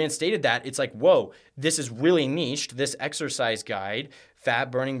 we reinstated that. It's like, whoa, this is really niched. This exercise guide,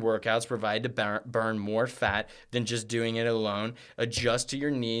 fat burning workouts provide to burn more fat than just doing it alone. Adjust to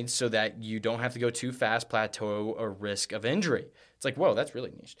your needs so that you don't have to go too fast, plateau, or risk of injury. It's like, whoa, that's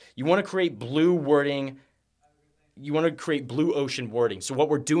really niche. You want to create blue wording. You want to create blue ocean wording. So what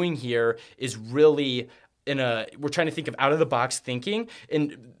we're doing here is really we're trying to think of out of the box thinking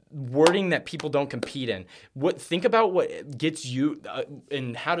and wording that people don't compete in. Think about what gets you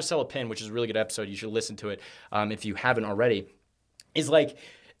in How to Sell a Pin, which is a really good episode. You should listen to it if you haven't already. Is like,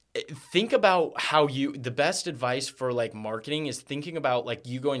 think about how the best advice for like marketing is thinking about like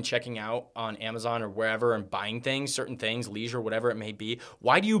you going checking out on Amazon or wherever and buying things, certain things, leisure, whatever it may be.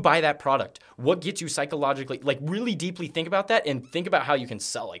 Why do you buy that product? What gets you psychologically, like really deeply think about that and think about how you can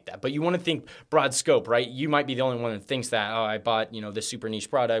sell like that. But you want to think broad scope, right? You might be the only one that thinks that, I bought, this super niche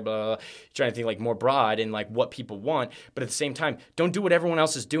product, blah, blah, blah. You're trying to think like more broad and like what people want. But at the same time, don't do what everyone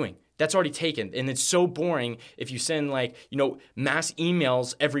else is doing. That's already taken. And it's so boring if you send like, mass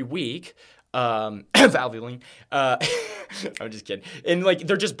emails every week, Valvoline, I'm just kidding. And like,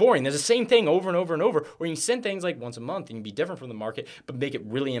 they're just boring. There's the same thing over and over and over, where you can send things like once a month and you be different from the market, but make it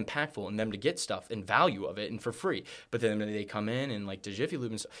really impactful and them to get stuff and value of it and for free. But then they come in and like to Jiffy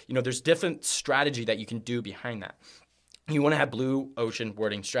Lube and stuff, there's different strategy that you can do behind that. You want to have blue ocean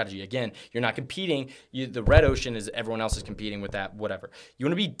wording strategy. Again, you're not competing. The red ocean is everyone else is competing with that, whatever. You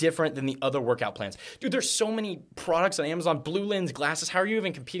want to be different than the other workout plans. Dude, there's so many products on Amazon, blue lens, glasses. How are you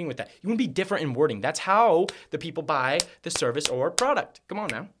even competing with that? You want to be different in wording. That's how the people buy the service or product. Come on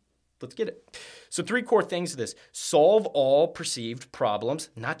now. Let's get it. So 3 core things to this. Solve all perceived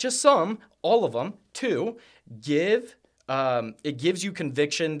problems, not just some, all of them. 2, it gives you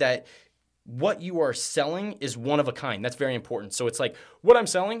conviction that what you are selling is one of a kind. That's very important. So it's like, what I'm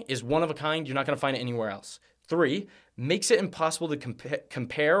selling is one of a kind. You're not going to find it anywhere else. 3, makes it impossible to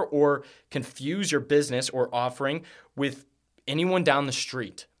compare or confuse your business or offering with anyone down the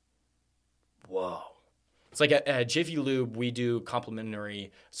street. Whoa. It's like at Jiffy Lube, we do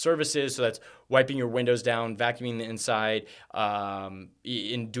complimentary services. So that's wiping your windows down, vacuuming the inside,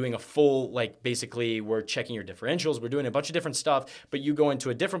 in doing a full, like basically we're checking your differentials. We're doing a bunch of different stuff, but you go into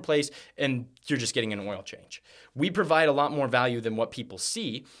a different place and you're just getting an oil change. We provide a lot more value than what people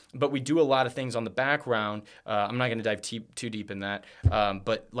see, but we do a lot of things on the background. I'm not going to dive too deep in that,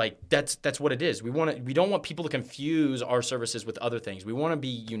 but like that's what it is. We don't want people to confuse our services with other things. We want to be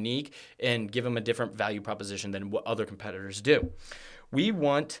unique and give them a different value proposition than what other competitors do. We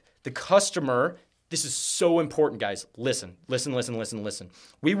want the customer, this is so important, guys. Listen.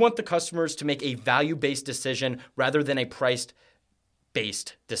 We want the customers to make a value-based decision rather than a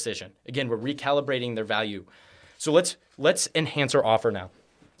price-based decision. Again, we're recalibrating their value. So let's enhance our offer now.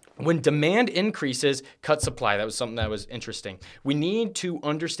 When demand increases, cut supply. That was something that was interesting. We need to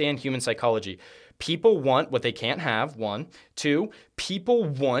understand human psychology. People want what they can't have, 1. 2, people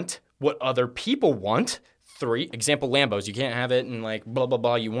want what other people want. 3, example, Lambos. You can't have it and like blah, blah,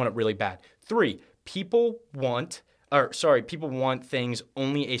 blah. You want it really bad. 3, people want things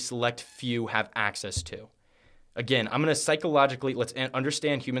only a select few have access to. Again, I'm going to psychologically, let's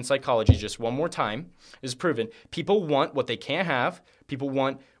understand human psychology just one more time. It's proven. People want what they can't have. People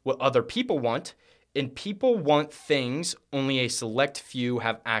want what other people want. And people want things only a select few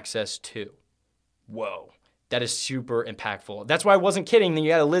have access to. Whoa. That is super impactful. That's why I wasn't kidding. Then you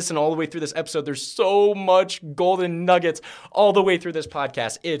got to listen all the way through this episode. There's so much golden nuggets all the way through this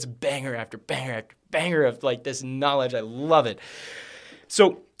podcast. It's banger after banger after banger of like this knowledge. I love it.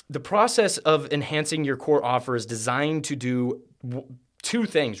 So the process of enhancing your core offer is designed to do 2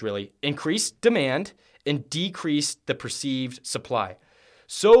 things, really. Increase demand and decrease the perceived supply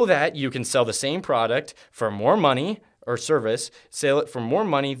so that you can sell the same product for more money or service, sell it for more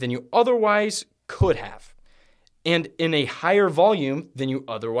money than you otherwise could have, and in a higher volume than you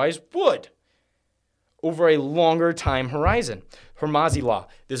otherwise would over a longer time horizon. Hormozzi law.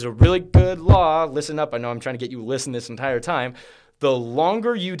 This is a really good law. Listen up. I know I'm trying to get you to listen this entire time. The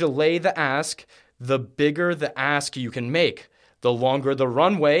longer you delay the ask, the bigger the ask you can make. The longer the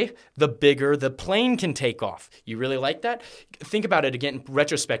runway, the bigger the plane can take off. You really like that? Think about it again in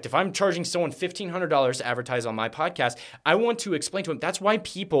retrospect. If I'm charging someone $1,500 to advertise on my podcast, I want to explain to them. That's why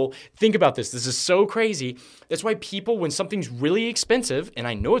people think about this. This is so crazy. That's why people, when something's really expensive, and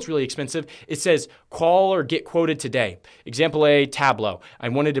I know it's really expensive, it says call or get quoted today. Example A, Tableau. I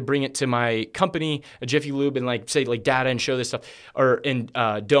wanted to bring it to my company, a Jiffy Lube, and say data and show this stuff. Or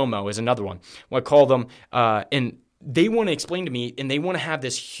Domo is another one. I call them and they want to explain to me, and they want to have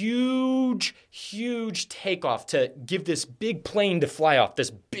this huge, huge takeoff to give this big plane to fly off, this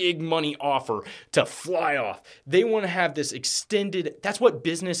big money offer to fly off. They want to have this extended, that's what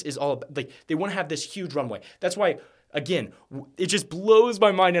business is all about. They want to have this huge runway. That's why, again, it just blows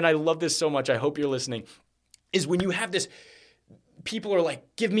my mind, and I love this so much. I hope you're listening, is when you have this, people are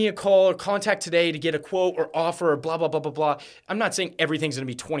like, give me a call or contact today to get a quote or offer or blah, blah, blah, blah, blah. I'm not saying everything's going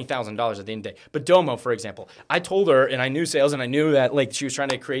to be $20,000 at the end of the day. But Domo, for example, I told her, and I knew sales, and I knew that she was trying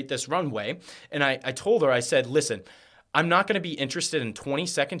to create this runway. And I told her, I said, listen, I'm not going to be interested in 20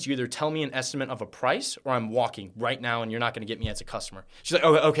 seconds. You either tell me an estimate of a price or I'm walking right now and you're not going to get me as a customer. She's like,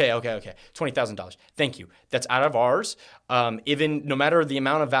 oh, okay. $20,000. Thank you. That's out of ours. Even no matter the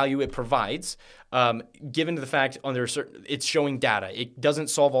amount of value it provides, given to the fact it's showing data. It doesn't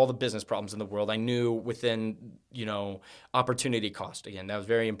solve all the business problems in the world. I knew within, opportunity cost. Again, that was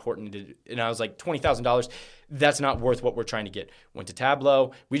very important. And I was like, $20,000, that's not worth what we're trying to get. Went to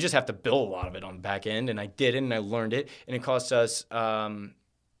Tableau. We just have to build a lot of it on the back end. And I did it and I learned it. And it cost us, $500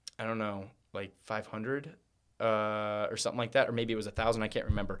 or something like that. Or maybe it was $1,000. I can't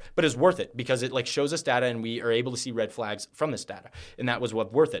remember. But it's worth it because it shows us data and we are able to see red flags from this data. And that was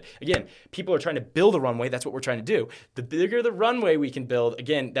what worth it. Again, people are trying to build a runway. That's what we're trying to do. The bigger the runway we can build,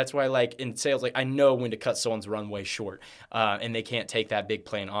 again, that's why in sales, I know when to cut someone's runway short and they can't take that big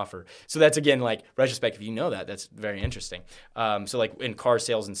plane offer. So that's, again, retrospect, if you know that, that's very interesting. So in car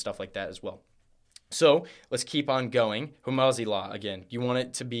sales and stuff like that as well. So let's keep on going. Hormozi law, again, you want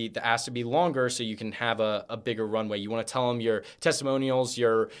it to be, the ask to be longer so you can have a bigger runway. You want to tell them your testimonials,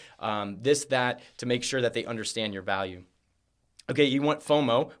 your this, that, to make sure that they understand your value. Okay, you want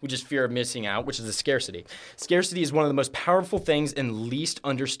FOMO, which is fear of missing out, which is the scarcity. Scarcity is one of the most powerful things and least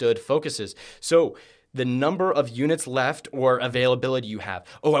understood focuses. So the number of units left or availability you have.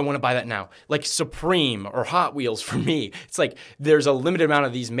 Oh, I want to buy that now. Like Supreme or Hot Wheels for me. It's there's a limited amount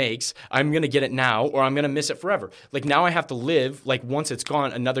of these makes. I'm going to get it now or I'm going to miss it forever. Now I have to live, once it's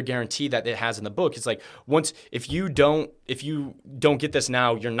gone, another guarantee that it has in the book. It's if you don't get this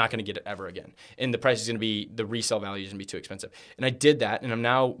now, you're not going to get it ever again. And the price is going to be, the resale value is going to be too expensive. And I did that, and I'm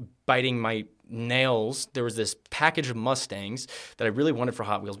now biting my nails. There was this package of Mustangs that I really wanted for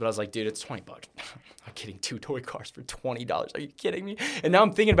Hot Wheels, but I was like, dude, it's $20. I'm getting 2 toy cars for $20. Are you kidding me? And now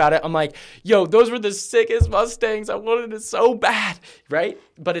I'm thinking about it. I'm like, yo, those were the sickest Mustangs. I wanted it so bad, right?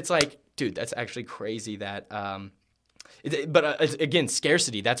 But it's dude, that's actually crazy that again,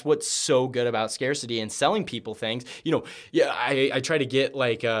 scarcity. That's what's so good about scarcity and selling people things. I try to get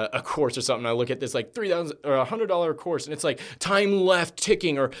a course or something. I look at this $3,000 or $100 course, and it's time left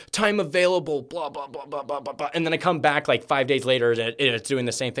ticking or time available, blah blah blah blah blah blah blah. And then I come back 5 days later and it's doing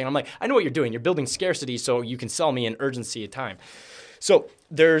the same thing. I'm like, I know what you're doing. You're building scarcity so you can sell me an urgency of time. So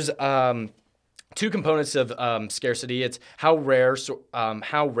there's 2 components of scarcity. It's how rare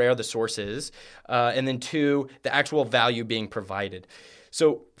the source is, and then 2, the actual value being provided.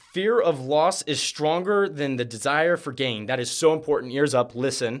 So fear of loss is stronger than the desire for gain. That is so important. Ears up,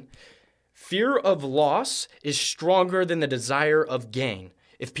 listen. Fear of loss is stronger than the desire of gain.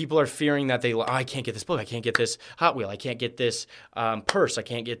 If people are fearing that I can't get this book, I can't get this Hot Wheel, I can't get this purse, I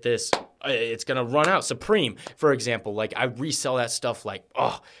can't get this, it's going to run out. Supreme, for example, I resell that stuff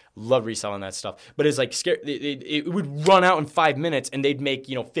love reselling that stuff. But it's it would run out in 5 minutes and they'd make,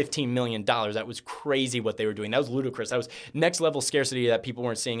 $15 million. That was crazy what they were doing. That was ludicrous. That was next level scarcity that people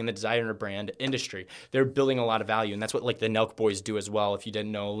weren't seeing in the designer brand industry. They're building a lot of value. And that's what the Nelk boys do as well. If you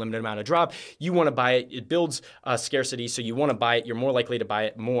didn't know, a limited amount of drop, you want to buy it. It builds scarcity. So you want to buy it. You're more likely to buy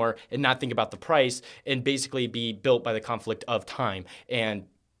it more and not think about the price and basically be built by the conflict of time and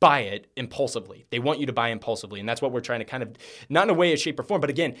buy it impulsively. They want you to buy impulsively. And that's what we're trying to kind of, not in a way, shape, or form,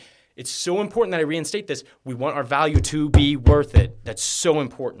 but again, it's so important that I reinstate this. We want our value to be worth it. That's so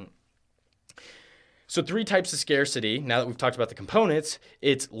important. So 3 types of scarcity. Now that we've talked about the components,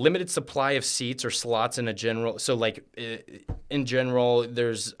 it's limited supply of seats or slots in a general. So in general,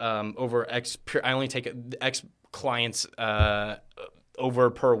 there's over X. I only take X clients over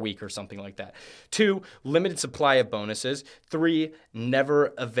per week or something like that. 2, limited supply of bonuses. 3,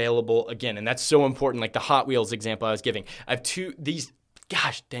 never available again. And that's so important. The Hot Wheels example I was giving. I have these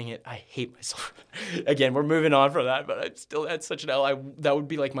Gosh, dang it. I hate myself. Again, we're moving on from that, but I'm still at such an L. That would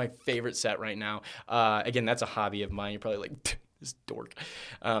be like my favorite set right now. Again, that's a hobby of mine. You're probably like, this dork.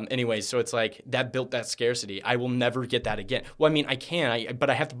 Anyways, so it's like that built that scarcity. I will never get that again. Well, I mean, I can, but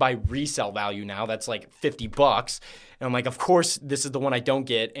I have to buy resale value now. That's like $50. And I'm like, of course, this is the one I don't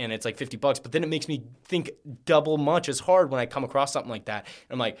get, and it's like $50. But then it makes me think double much as hard when I come across something like that.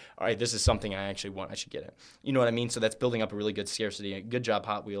 And I'm like, all right, this is something I actually want. I should get it. You know what I mean? So that's building up a really good scarcity. Good job,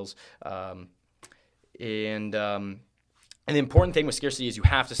 Hot Wheels. And the important thing with scarcity is you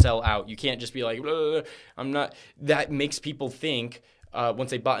have to sell out. You can't just be like, I'm not. That makes people think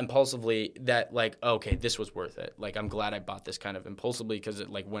once they bought impulsively that like, okay, this was worth it. Like, I'm glad I bought this kind of impulsively because it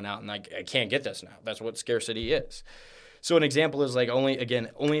like went out and I can't get this now. That's what scarcity is. So an example is like only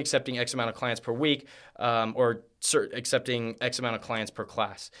accepting X amount of clients per week or accepting X amount of clients per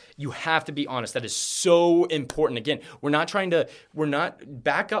class. You have to be honest. That is so important. Again, we're not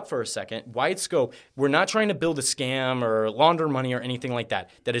back up for a second, wide scope. We're not trying to build a scam or launder money or anything like that.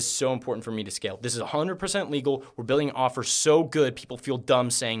 That is so important for me to scale. This is 100% legal. We're building an offer so good, people feel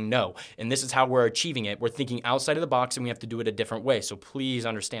dumb saying no. And this is how we're achieving it. We're thinking outside of the box and we have to do it a different way. So please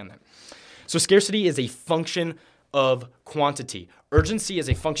understand that. So scarcity is a function of quantity. Urgency is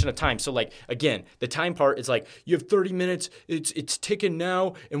a function of time. So like, again, the time part is like, you have 30 minutes, it's ticking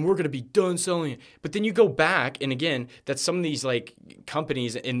now, and we're going to be done selling it. But then you go back, and again, that's some of these like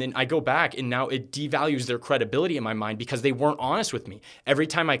companies, and then I go back, and now it devalues their credibility in my mind because they weren't honest with me. Every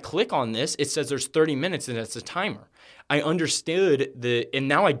time I click on this, it says there's 30 minutes, and it's a timer. I understood and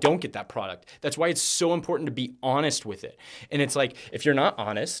now I don't get that product. That's why it's so important to be honest with it. And it's like, if you're not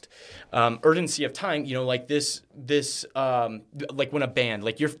honest, urgency of time, you know, like this, like when a band,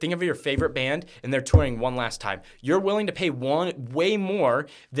 like think of your favorite band and they're touring one last time. You're willing to pay way more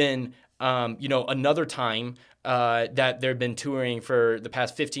than, another time that they've been touring for the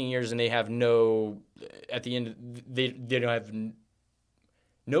past 15 years and they have at the end, they don't have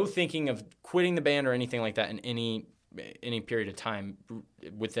no thinking of quitting the band or anything like that in any period of time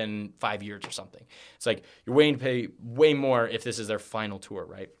within 5 years or something. It's like you're willing to pay way more if this is their final tour,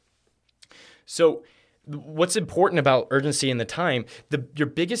 right? So what's important about urgency and the time, your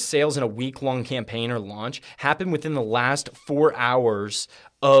biggest sales in a week-long campaign or launch happen within the last 4 hours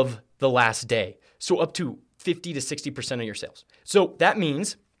of the last day. So up to 50 to 60% of your sales. So that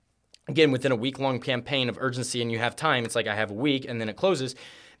means, again, within a week-long campaign of urgency and you have time, it's like I have a week and then it closes.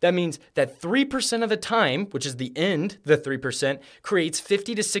 That means that 3% of the time, which is the end, the 3%, creates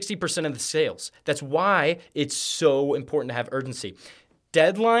 50 to 60% of the sales. That's why it's so important to have urgency.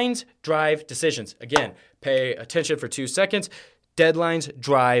 Deadlines drive decisions. Again, pay attention for 2 seconds. Deadlines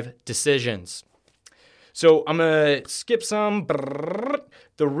drive decisions. So I'm going to skip some.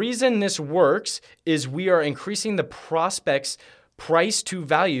 The reason this works is we are increasing the prospect's price to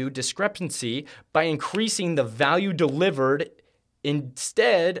value discrepancy by increasing the value delivered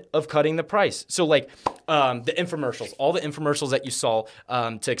instead of cutting the price. So like the infomercials, all the infomercials that you saw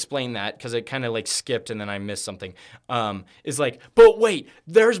to explain that, because it kind of like skipped and then I missed something, is like, but wait,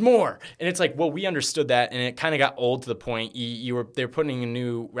 there's more. And it's like, well, we understood that and it kind of got old to the point they're putting a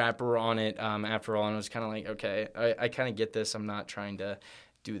new wrapper on it after all. And it was kind of like, okay, I kind of get this. I'm not trying to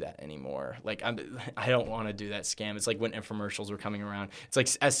do that anymore. Like I don't want to do that scam. It's like when infomercials were coming around. It's like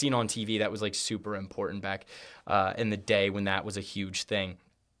as seen on TV, that was like super important back in the day when that was a huge thing.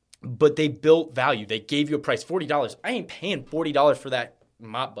 But they built value. They gave you a price, $40. I ain't paying $40 for that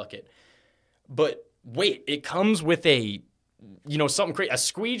mop bucket. But wait, it comes with something crazy, a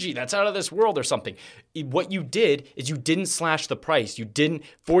squeegee that's out of this world or something. What you did is you didn't slash the price. You didn't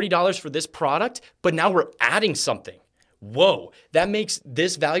 $40 for this product, but now we're adding something. Whoa, that makes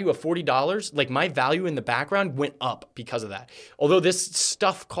this value of $40, like my value in the background went up because of that. Although this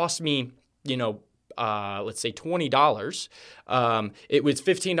stuff cost me, let's say $20, it was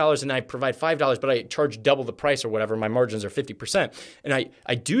 $15 and I provide $5, but I charge double the price or whatever. My margins are 50%. And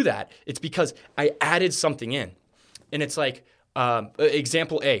I do that. It's because I added something in. And it's like,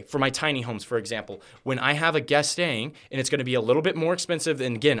 example A, for my tiny homes, for example, when I have a guest staying and it's going to be a little bit more expensive,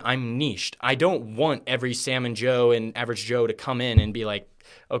 and again, I'm niched. I don't want every Sam and Joe and average Joe to come in and be like,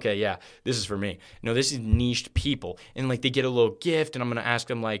 okay, yeah, this is for me. No, this is niched people. And like they get a little gift and I'm going to ask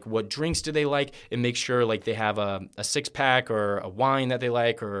them like, what drinks do they like? And make sure like they have a 6-pack or a wine that they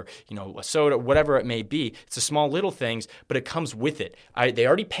like or, a soda, whatever it may be. It's the small little things, but it comes with it. They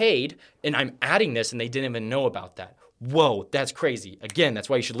already paid and I'm adding this and they didn't even know about that. Whoa, that's crazy. Again, that's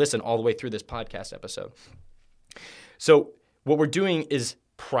why you should listen all the way through this podcast episode. So what we're doing is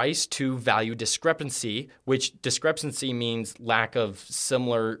price to value discrepancy, which discrepancy means lack of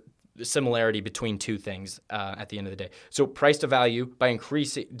similar similarity between two things at the end of the day. So price to value by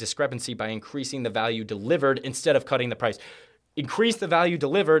increasing the value delivered instead of cutting the price. Increase the value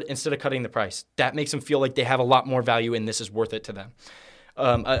delivered instead of cutting the price. That makes them feel like they have a lot more value and this is worth it to them.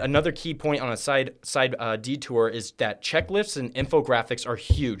 Another key point on a side detour is that checklists and infographics are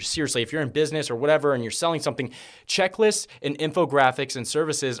huge. Seriously, if you're in business or whatever and you're selling something, checklists and infographics and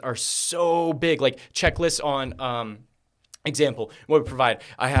services are so big. Like checklists on example, what we provide.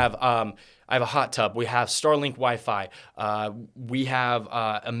 I have a hot tub. We have Starlink Wi-Fi. We have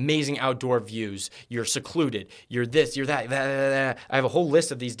amazing outdoor views. You're secluded. You're this, you're that. I have a whole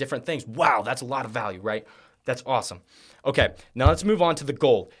list of these different things. Wow, that's a lot of value, right? That's awesome. Okay, now let's move on to the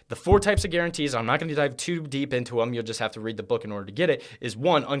gold. The 4 types of guarantees, I'm not going to dive too deep into them. You'll just have to read the book in order to get it, is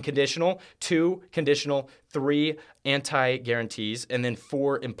 1, unconditional, 2, conditional, 3, anti-guarantees, and then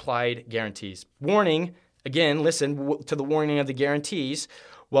 4, implied guarantees. Warning, again, listen to the warning of the guarantees.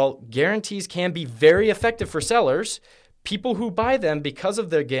 While guarantees can be very effective for sellers, people who buy them because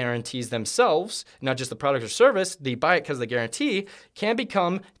of the guarantees themselves, not just the product or service, they buy it because of the guarantee, can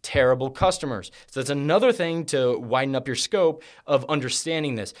become terrible customers. So that's another thing to widen up your scope of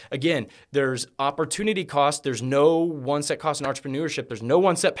understanding this. Again, there's opportunity cost. There's no one set cost in entrepreneurship. There's no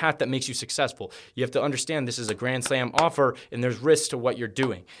one set path that makes you successful. You have to understand this is a grand slam offer and there's risks to what you're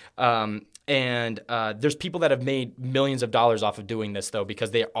doing. And there's people that have made millions of dollars off of doing this, though, because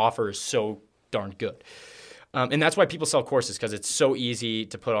their offer is so darn good. And that's why people sell courses, because it's so easy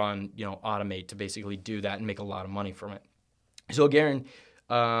to put on, automate to basically do that and make a lot of money from it. So again,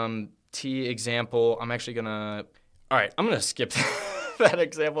 example, I'm actually going to skip that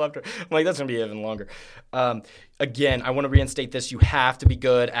example after. I'm like, that's going to be even longer. Again, I want to reinstate this. You have to be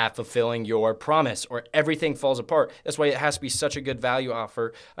good at fulfilling your promise or everything falls apart. That's why it has to be such a good value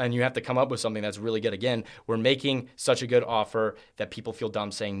offer, and you have to come up with something that's really good. Again, we're making such a good offer that people feel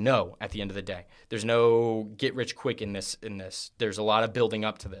dumb saying no at the end of the day. There's no get rich quick in this. There's a lot of building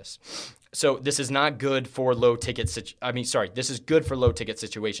up to this. So this is not good for low ticket. This is good for low ticket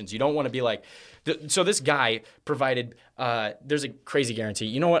situations. You don't want to be like, so this guy provided, there's a crazy guarantee.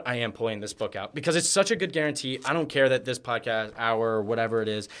 You know what? I am pulling this book out because it's such a good guarantee. I don't care that this podcast hour or whatever it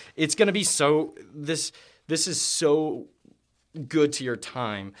is, it's going to be this is so good to your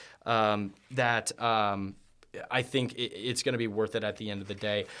time that I think it's going to be worth it at the end of the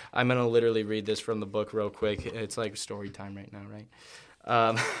day. I'm going to literally read this from the book real quick. It's like story time right now, right?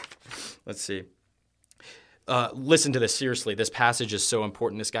 Let's see. Listen to this seriously. This passage is so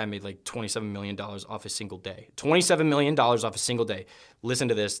important. This guy made like $27 million off a single day. $27 million off a single day. Listen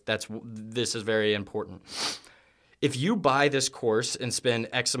to this. This is very important. If you buy this course and spend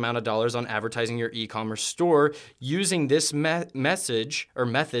X amount of dollars on advertising your e-commerce store using this message or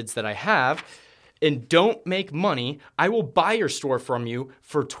methods that I have and don't make money, I will buy your store from you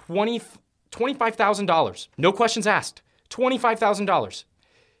for $25,000. No questions asked. $25,000.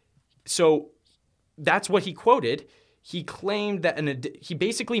 So that's what he quoted. He claimed that he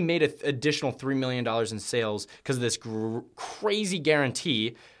basically made an additional $3 million in sales because of this crazy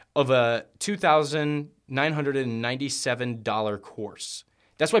guarantee of a $2,997 course.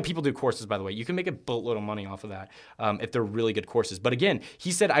 That's why people do courses, by the way. You can make a boatload of money off of that if they're really good courses. But again,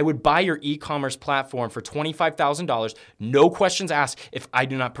 he said, I would buy your e-commerce platform for $25,000, no questions asked, if I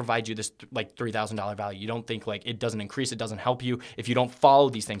do not provide you this like $3,000 value. You don't think like it doesn't increase, it doesn't help you if you don't follow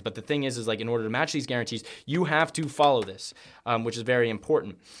these things. But the thing is like in order to match these guarantees, you have to follow this, which is very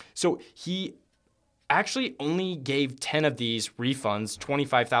important. So he actually only gave 10 of these refunds,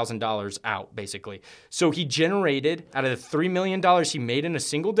 $25,000 out, basically. So he generated, out of the $3 million he made in a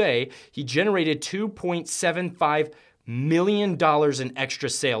single day, he generated $2.75 million in extra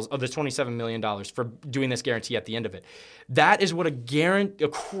sales of the $27 million for doing this guarantee at the end of it. That is what a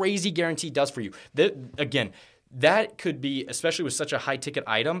crazy guarantee does for you. That could be, especially with such a high-ticket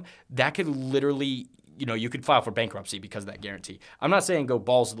item, that could literally, you could file for bankruptcy because of that guarantee. I'm not saying go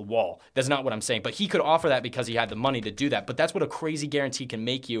balls to the wall. That's not what I'm saying. But he could offer that because he had the money to do that. But that's what a crazy guarantee can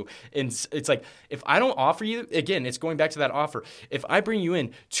make you. And it's like, if I don't offer you, again, it's going back to that offer. If I bring you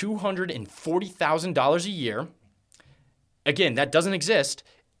in $240,000 a year, again, that doesn't exist.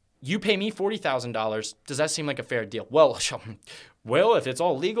 You pay me $40,000. Does that seem like a fair deal? Well, if it's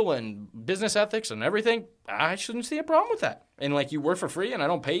all legal and business ethics and everything, I shouldn't see a problem with that. And like you work for free and I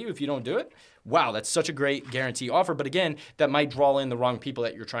don't pay you if you don't do it. Wow, that's such a great guarantee offer. But again, that might draw in the wrong people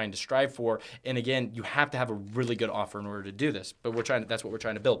that you're trying to strive for. And again, you have to have a really good offer in order to do this. But that's what we're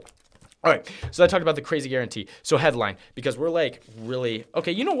trying to build. All right, so I talked about the crazy guarantee. So headline, because we're like really,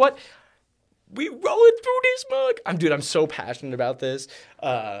 okay, you know what? we rolling through this mug. I'm so passionate about this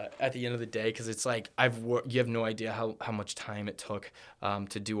at the end of the day, because it's like you have no idea how much time it took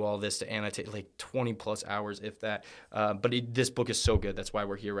to do all this, to annotate, like 20 plus hours, if that. But this book is so good. That's why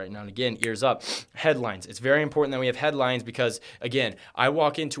we're here right now. And again, ears up. Headlines. It's very important that we have headlines, because again, I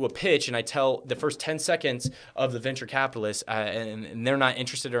walk into a pitch and I tell the first 10 seconds of the venture capitalist, and they're not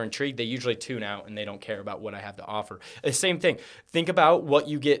interested or intrigued. They usually tune out and they don't care about what I have to offer. The same thing. Think about what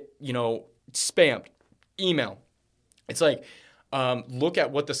you get, spammed, email. It's like, look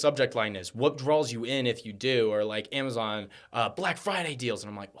at what the subject line is. What draws you in if you do? Or like Amazon, Black Friday deals. And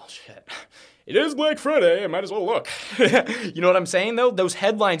I'm like, well, shit, it is Black Friday. I might as well look. You know what I'm saying, though? Those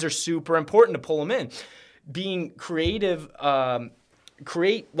headlines are super important to pull them in. Being creative,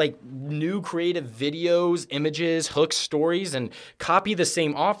 create like new creative videos, images, hooks, stories, and copy the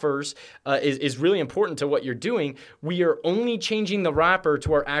same offers is really important to what you're doing. We are only changing the wrapper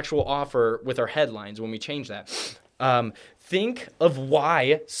to our actual offer with our headlines when we change that. Think of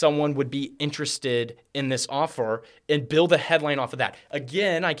why someone would be interested in this offer and build a headline off of that.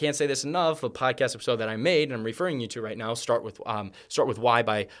 Again, I can't say this enough. A podcast episode that I made and I'm referring you to right now, Start With Why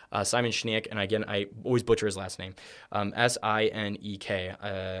by Simon Sinek. And again, I always butcher his last name. Sinek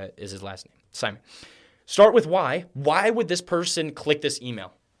is his last name. Simon. Start with why. Why would this person click this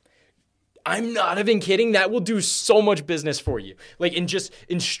email? I'm not even kidding. That will do so much business for you. Like in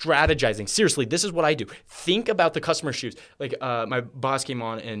strategizing. Seriously, this is what I do. Think about the customer's shoes. Like my boss came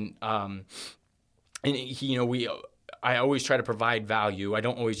on and he, I always try to provide value. I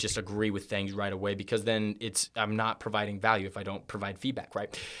don't always just agree with things right away, because then I'm not providing value if I don't provide feedback,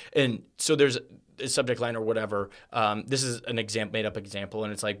 right? And so there's a subject line or whatever. This is an made up example,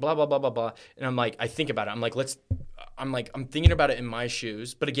 and it's like blah blah blah blah blah. And I'm like, I think about it. I'm thinking about it in my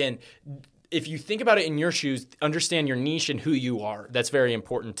shoes. But again, if you think about it in your shoes, understand your niche and who you are. That's very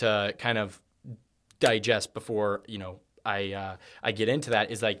important to kind of digest before, I get into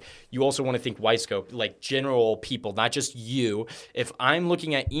that. Is like, you also want to think wide scope, like general people, not just you. If I'm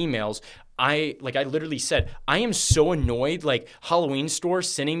looking at emails, I literally said, I am so annoyed, like Halloween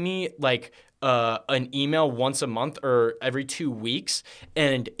stores sending me like an email once a month or every 2 weeks,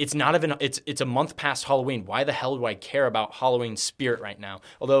 and it's not even it's a month past Halloween. Why the hell do I care about Halloween spirit right now?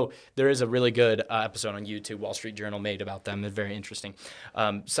 Although there is a really good episode on YouTube, Wall Street Journal made about them. It's very interesting.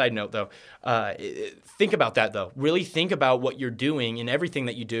 Side note though, think about that though. Really think about what you're doing and everything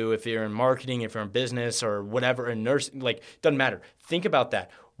that you do. If you're in marketing, if you're in business or whatever, in nursing, like, doesn't matter. Think about that.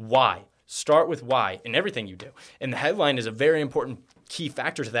 Why? Start with why in everything you do. And the headline is a very important key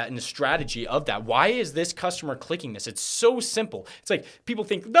factor to that and the strategy of that. Why is this customer clicking this? It's so simple. It's like people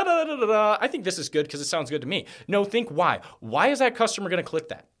think, I think this is good because it sounds good to me. No, think why. Why is that customer going to click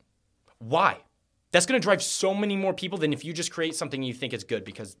that? Why? That's going to drive so many more people than if you just create something you think is good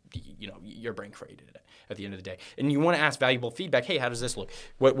because, your brain created it at the end of the day. And you want to ask valuable feedback. Hey, how does this look?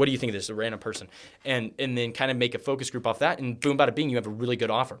 What do you think of this? A random person. And then kind of make a focus group off that, and boom, bada bing, you have a really good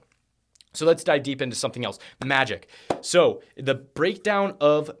offer. So let's dive deep into something else. Magic. So the breakdown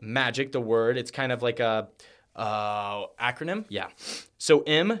of magic, the word, it's kind of like a acronym. Yeah. So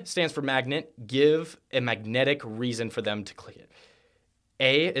M stands for magnet. Give a magnetic reason for them to click it.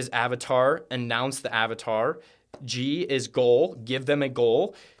 A is avatar. Announce the avatar. G is goal. Give them a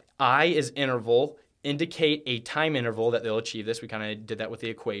goal. I is interval. Indicate a time interval that they'll achieve this. We kind of did that with the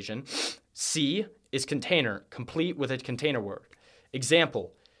equation. C is container. Complete with a container word.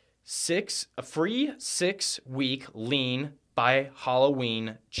 Example. A free 6-week lean by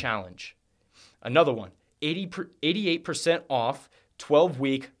Halloween challenge. Another one, 88% off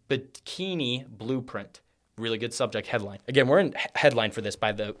 12-week bikini blueprint. Really good subject headline. Again, we're in headline for this,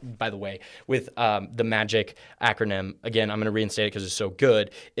 by the way, with the MAGIC acronym. Again, I'm going to reinstate it because it's so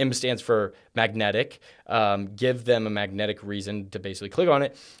good. M stands for magnetic. Give them a magnetic reason to basically click on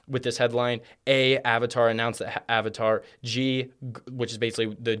it with this headline. A, avatar, announce the avatar. G, which is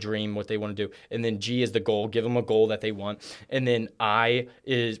basically the dream, what they want to do. And then G is the goal. Give them a goal that they want. And then I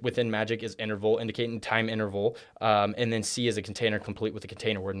is within MAGIC is interval, indicating time interval. And then C is a container, complete with a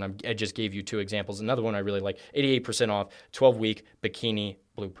container word. And I just gave you 2 examples. Another one I really like, 88% off, 12-week bikini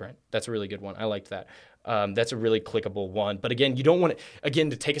blueprint. That's a really good one. I liked that. That's a really clickable one. But again, you don't want it,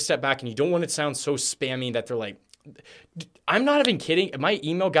 to take a step back, and you don't want it to sound so spammy that they're like, I'm not even kidding. My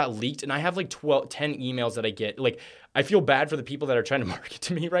email got leaked, and I have like 10 emails that I get. Like, I feel bad for the people that are trying to market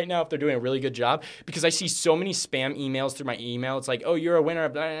to me right now if they're doing a really good job, because I see so many spam emails through my email. It's like, oh, you're a winner.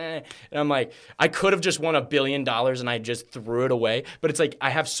 Blah, blah, blah. And I'm like, I could have just won $1 billion and I just threw it away. But it's like,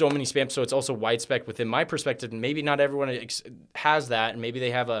 I have so many spams. So it's also widespread within my perspective. And maybe not everyone has that. And maybe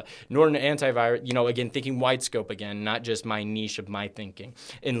they have a Norton antivirus, again, thinking wide scope again, not just my niche of my thinking,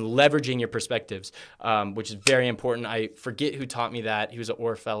 and leveraging your perspectives, which is very important. I forget who taught me that. He was an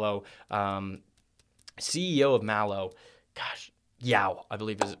Orr fellow. CEO of Mallow, Yao, I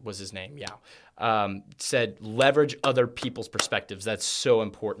believe was his name, Yao, said leverage other people's perspectives. That's so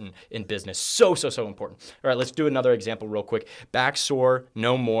important in business. So important. All right, let's do another example real quick. Back sore,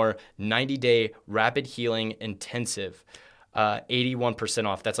 no more, 90-day rapid healing intensive. 81%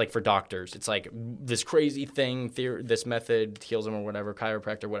 off. That's like for doctors. It's like this crazy thing, this method heals them or whatever,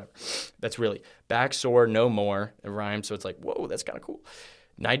 chiropractor, whatever. That's really back sore, no more. It rhymes, so it's like, whoa, that's kind of cool.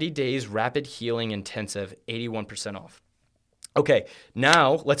 90 days rapid healing intensive, 81% off. Okay,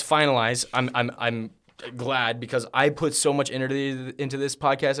 now let's finalize. I'm glad because I put so much energy into this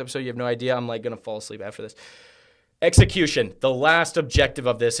podcast episode. You have no idea. I'm like gonna fall asleep after this. Execution, the last objective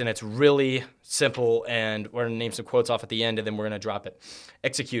of this, and it's really simple, and we're going to name some quotes off at the end, and then we're going to drop it.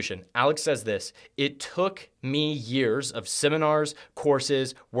 Execution. Alex says this: it took me years of seminars,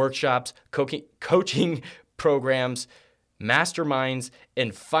 courses, workshops, coaching programs, masterminds,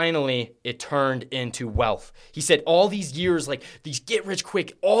 and finally it turned into wealth. He said all these years, like these get rich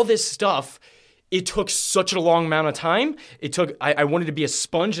quick, all this stuff, it took such a long amount of time. I wanted to be a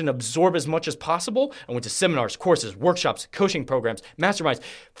sponge and absorb as much as possible. I went to seminars, courses, workshops, coaching programs, masterminds.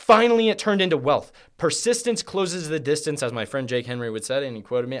 Finally, it turned into wealth. Persistence closes the distance, as my friend Jake Henry would say, and he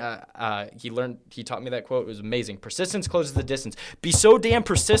quoted me. He taught me that quote. It was amazing. Persistence closes the distance. Be so damn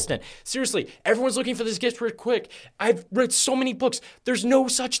persistent. Seriously, everyone's looking for this get rich quick. I've read so many books. There's no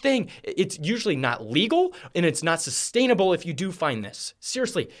such thing. It's usually not legal, and it's not sustainable if you do find this.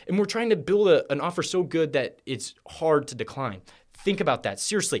 Seriously, and we're trying to build an offer so good that it's hard to decline. Think about that.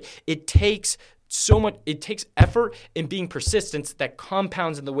 Seriously, it takes so much. It takes effort and being persistent that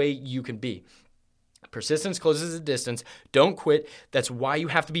compounds in the way you can be. Persistence closes the distance. Don't quit. That's why you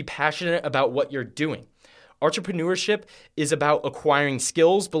have to be passionate about what you're doing. Entrepreneurship is about acquiring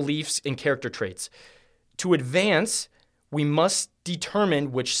skills, beliefs, and character traits. To advance, we must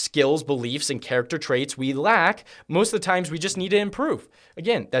determine which skills, beliefs, and character traits we lack. Most of the times, we just need to improve.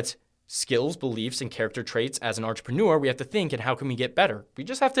 Again, that's skills, beliefs, and character traits. As an entrepreneur, we have to think, and how can we get better? We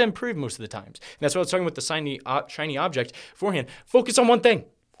just have to improve most of the times. And that's what I was talking with the shiny object beforehand. Focus on one thing.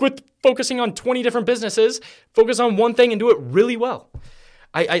 Quit focusing on 20 different businesses. Focus on one thing and do it really well.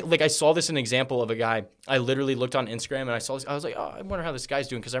 I saw this in an example of a guy. I literally looked on Instagram and I saw this. I was like, oh, I wonder how this guy's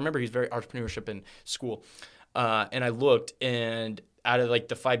doing, because I remember he's very entrepreneurship in school. And I looked, and out of like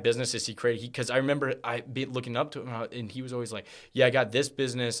the 5 businesses he created, because I remember looking up to him, and he was always like, yeah, I got this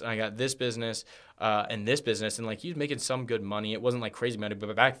business, and I got this business, and this business, and like he was making some good money. It wasn't like crazy money,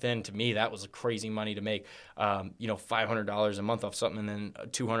 but back then to me that was crazy money to make, $500 a month off something, and then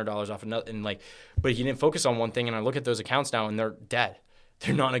 $200 off another, and like, but he didn't focus on one thing. And I look at those accounts now, and they're dead.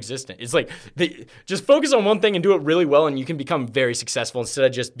 They're non-existent. It's like they just focus on one thing and do it really well, and you can become very successful instead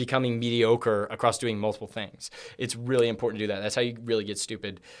of just becoming mediocre across doing multiple things. It's really important to do that. That's how you really get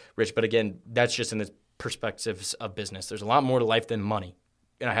stupid rich. But again, that's just in the perspectives of business. There's a lot more to life than money,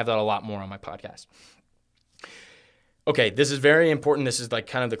 and I have that a lot more on my podcast. Okay, this is very important. This is like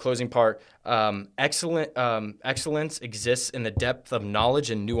kind of the closing part. Excellence exists in the depth of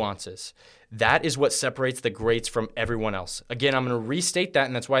knowledge and nuances. That is what separates the greats from everyone else. Again, I'm going to restate that,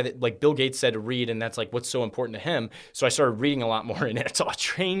 and that's why like Bill Gates said to read, and that's like what's so important to him. So I started reading a lot more, and it's all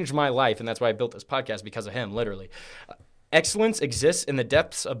changed my life, and that's why I built this podcast, because of him, literally. Excellence exists in the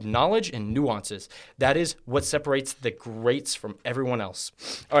depths of knowledge and nuances. That is what separates the greats from everyone else.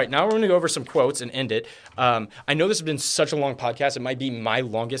 All right, now we're going to go over some quotes and end it. I know this has been such a long podcast. It might be my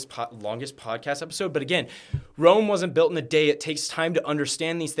longest podcast episode. But again, Rome wasn't built in a day. It takes time to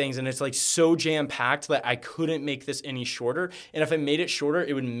understand these things, and it's like so jam-packed that I couldn't make this any shorter. And if I made it shorter,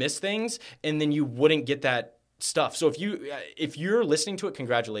 it would miss things, and then you wouldn't get that stuff. So if you're listening to it,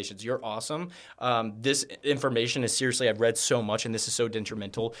 congratulations, you're awesome. This information is seriously, I've read so much, and this is so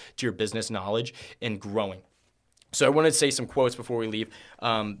detrimental to your business knowledge and growing. So I wanted to say some quotes before we leave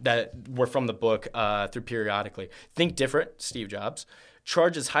that were from the book through Periodically. Think different, Steve Jobs.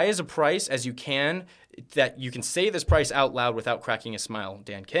 Charge as high as a price as you can, that you can say this price out loud without cracking a smile,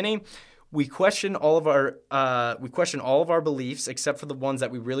 Dan Kenney. We question all of our beliefs except for the ones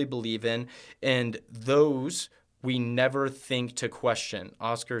that we really believe in, and those we never think to question.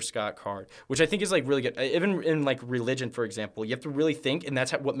 Oscar Scott Card, which I think is like really good. Even in like religion, for example, you have to really think, and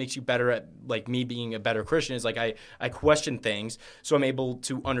that's what makes you better at, like me being a better Christian is like I question things, so I'm able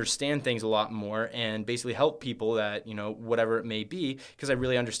to understand things a lot more and basically help people that, you know, whatever it may be, because I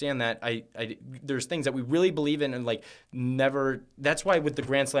really understand that there's things that we really believe in and like never. That's why with the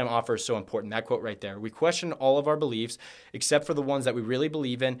Grand Slam offer is so important. That quote right there. We question all of our beliefs except for the ones that we really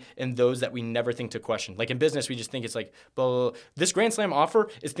believe in and those that we never think to question. Like in business, we just think it's like, well, this Grand Slam offer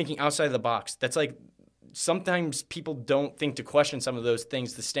is thinking outside of the box. That's like, sometimes people don't think to question some of those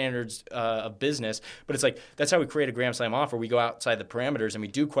things, the standards of business, but it's like, that's how we create a Grand Slam offer. We go outside the parameters and we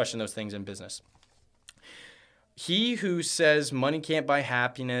do question those things in business. He who says money can't buy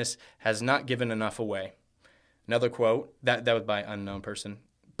happiness has not given enough away. Another quote, that was by an unknown person.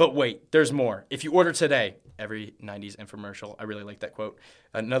 But wait, there's more. If you order today, every 90s infomercial. I really like that quote.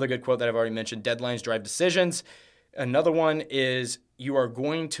 Another good quote that I've already mentioned, deadlines drive decisions. Another one is, you are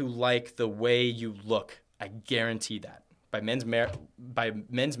going to like the way you look. I guarantee that. By Men's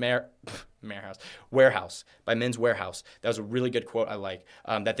Warehouse. That was a really good quote I like,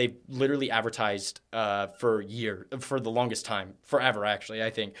 that they've literally advertised for the longest time, forever actually, I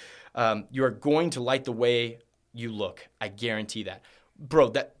think. You are going to like the way you look. I guarantee that. Bro,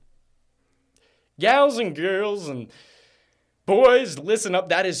 that gals and girls and boys, listen up.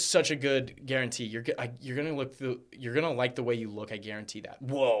 That is such a good guarantee. You're gonna like the way you look. I guarantee that.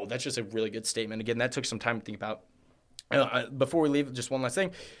 Whoa, that's just a really good statement. Again, that took some time to think about. Before we leave, just one last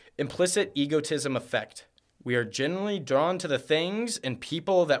thing: implicit egotism effect. We are generally drawn to the things and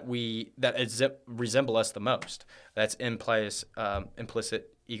people that resemble us the most. That's implicit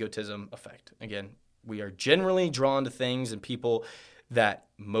egotism effect. Again, we are generally drawn to things and people that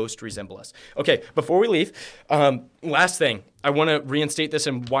most resemble us. Okay, before we leave, last thing. I want to reinstate this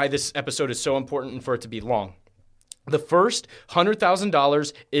and why this episode is so important and for it to be long. The first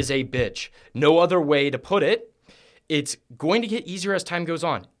 $100,000 is a bitch. No other way to put it. It's going to get easier as time goes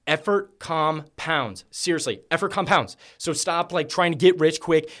on. Effort compounds. Seriously, effort compounds. So stop like trying to get rich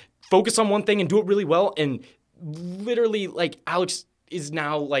quick. Focus on one thing and do it really well. And literally, like Alex is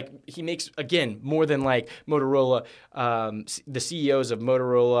now like, he makes, again, more than like Motorola, the CEOs of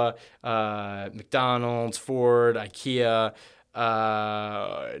Motorola, McDonald's, Ford, IKEA,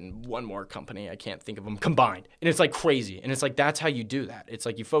 and one more company, I can't think of them, combined. And it's like crazy. And it's like, that's how you do that. It's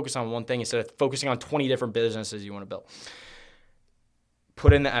like you focus on one thing instead of focusing on 20 different businesses you want to build.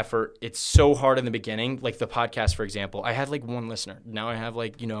 Put in the effort. It's so hard in the beginning. Like the podcast, for example, I had like one listener. Now I have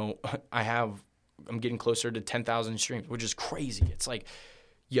like, I'm getting closer to 10,000 streams, which is crazy. It's like,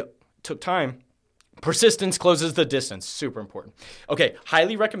 took time. Persistence closes the distance. Super important. Okay,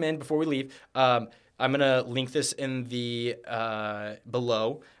 highly recommend before we leave. I'm going to link this in the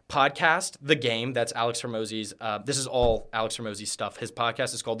below. Podcast, The Game. That's Alex Hormozi's. This is all Alex Hormozi's stuff. His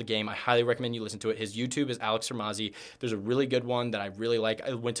podcast is called The Game. I highly recommend you listen to it. His YouTube is Alex Hormozi. There's a really good one that I really like.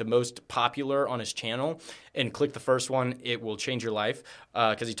 I went to most popular on his channel and click the first one. It will change your life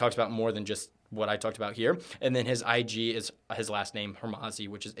because he talks about more than just what I talked about here. And then his IG is his last name, Hormozi,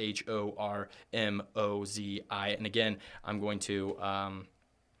 which is Hormozi. And again, I'm going to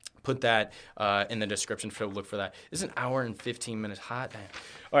put that in the description so look for that. This is an hour and 15 minutes hot. Man.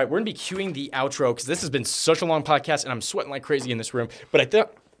 All right, we're going to be cueing the outro because this has been such a long podcast and I'm sweating like crazy in this room. But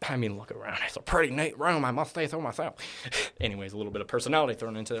look around. It's a pretty neat room, I must say so myself. Anyways, a little bit of personality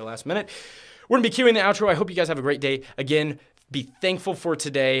thrown into the last minute. We're going to be cueing the outro. I hope you guys have a great day. Again, be thankful for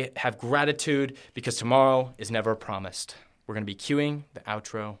today. Have gratitude because tomorrow is never promised. We're going to be cueing the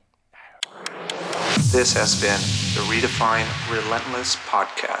outro. This has been the Redefine Relentless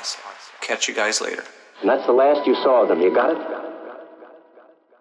podcast. Catch you guys later. And that's the last you saw of them. You got it?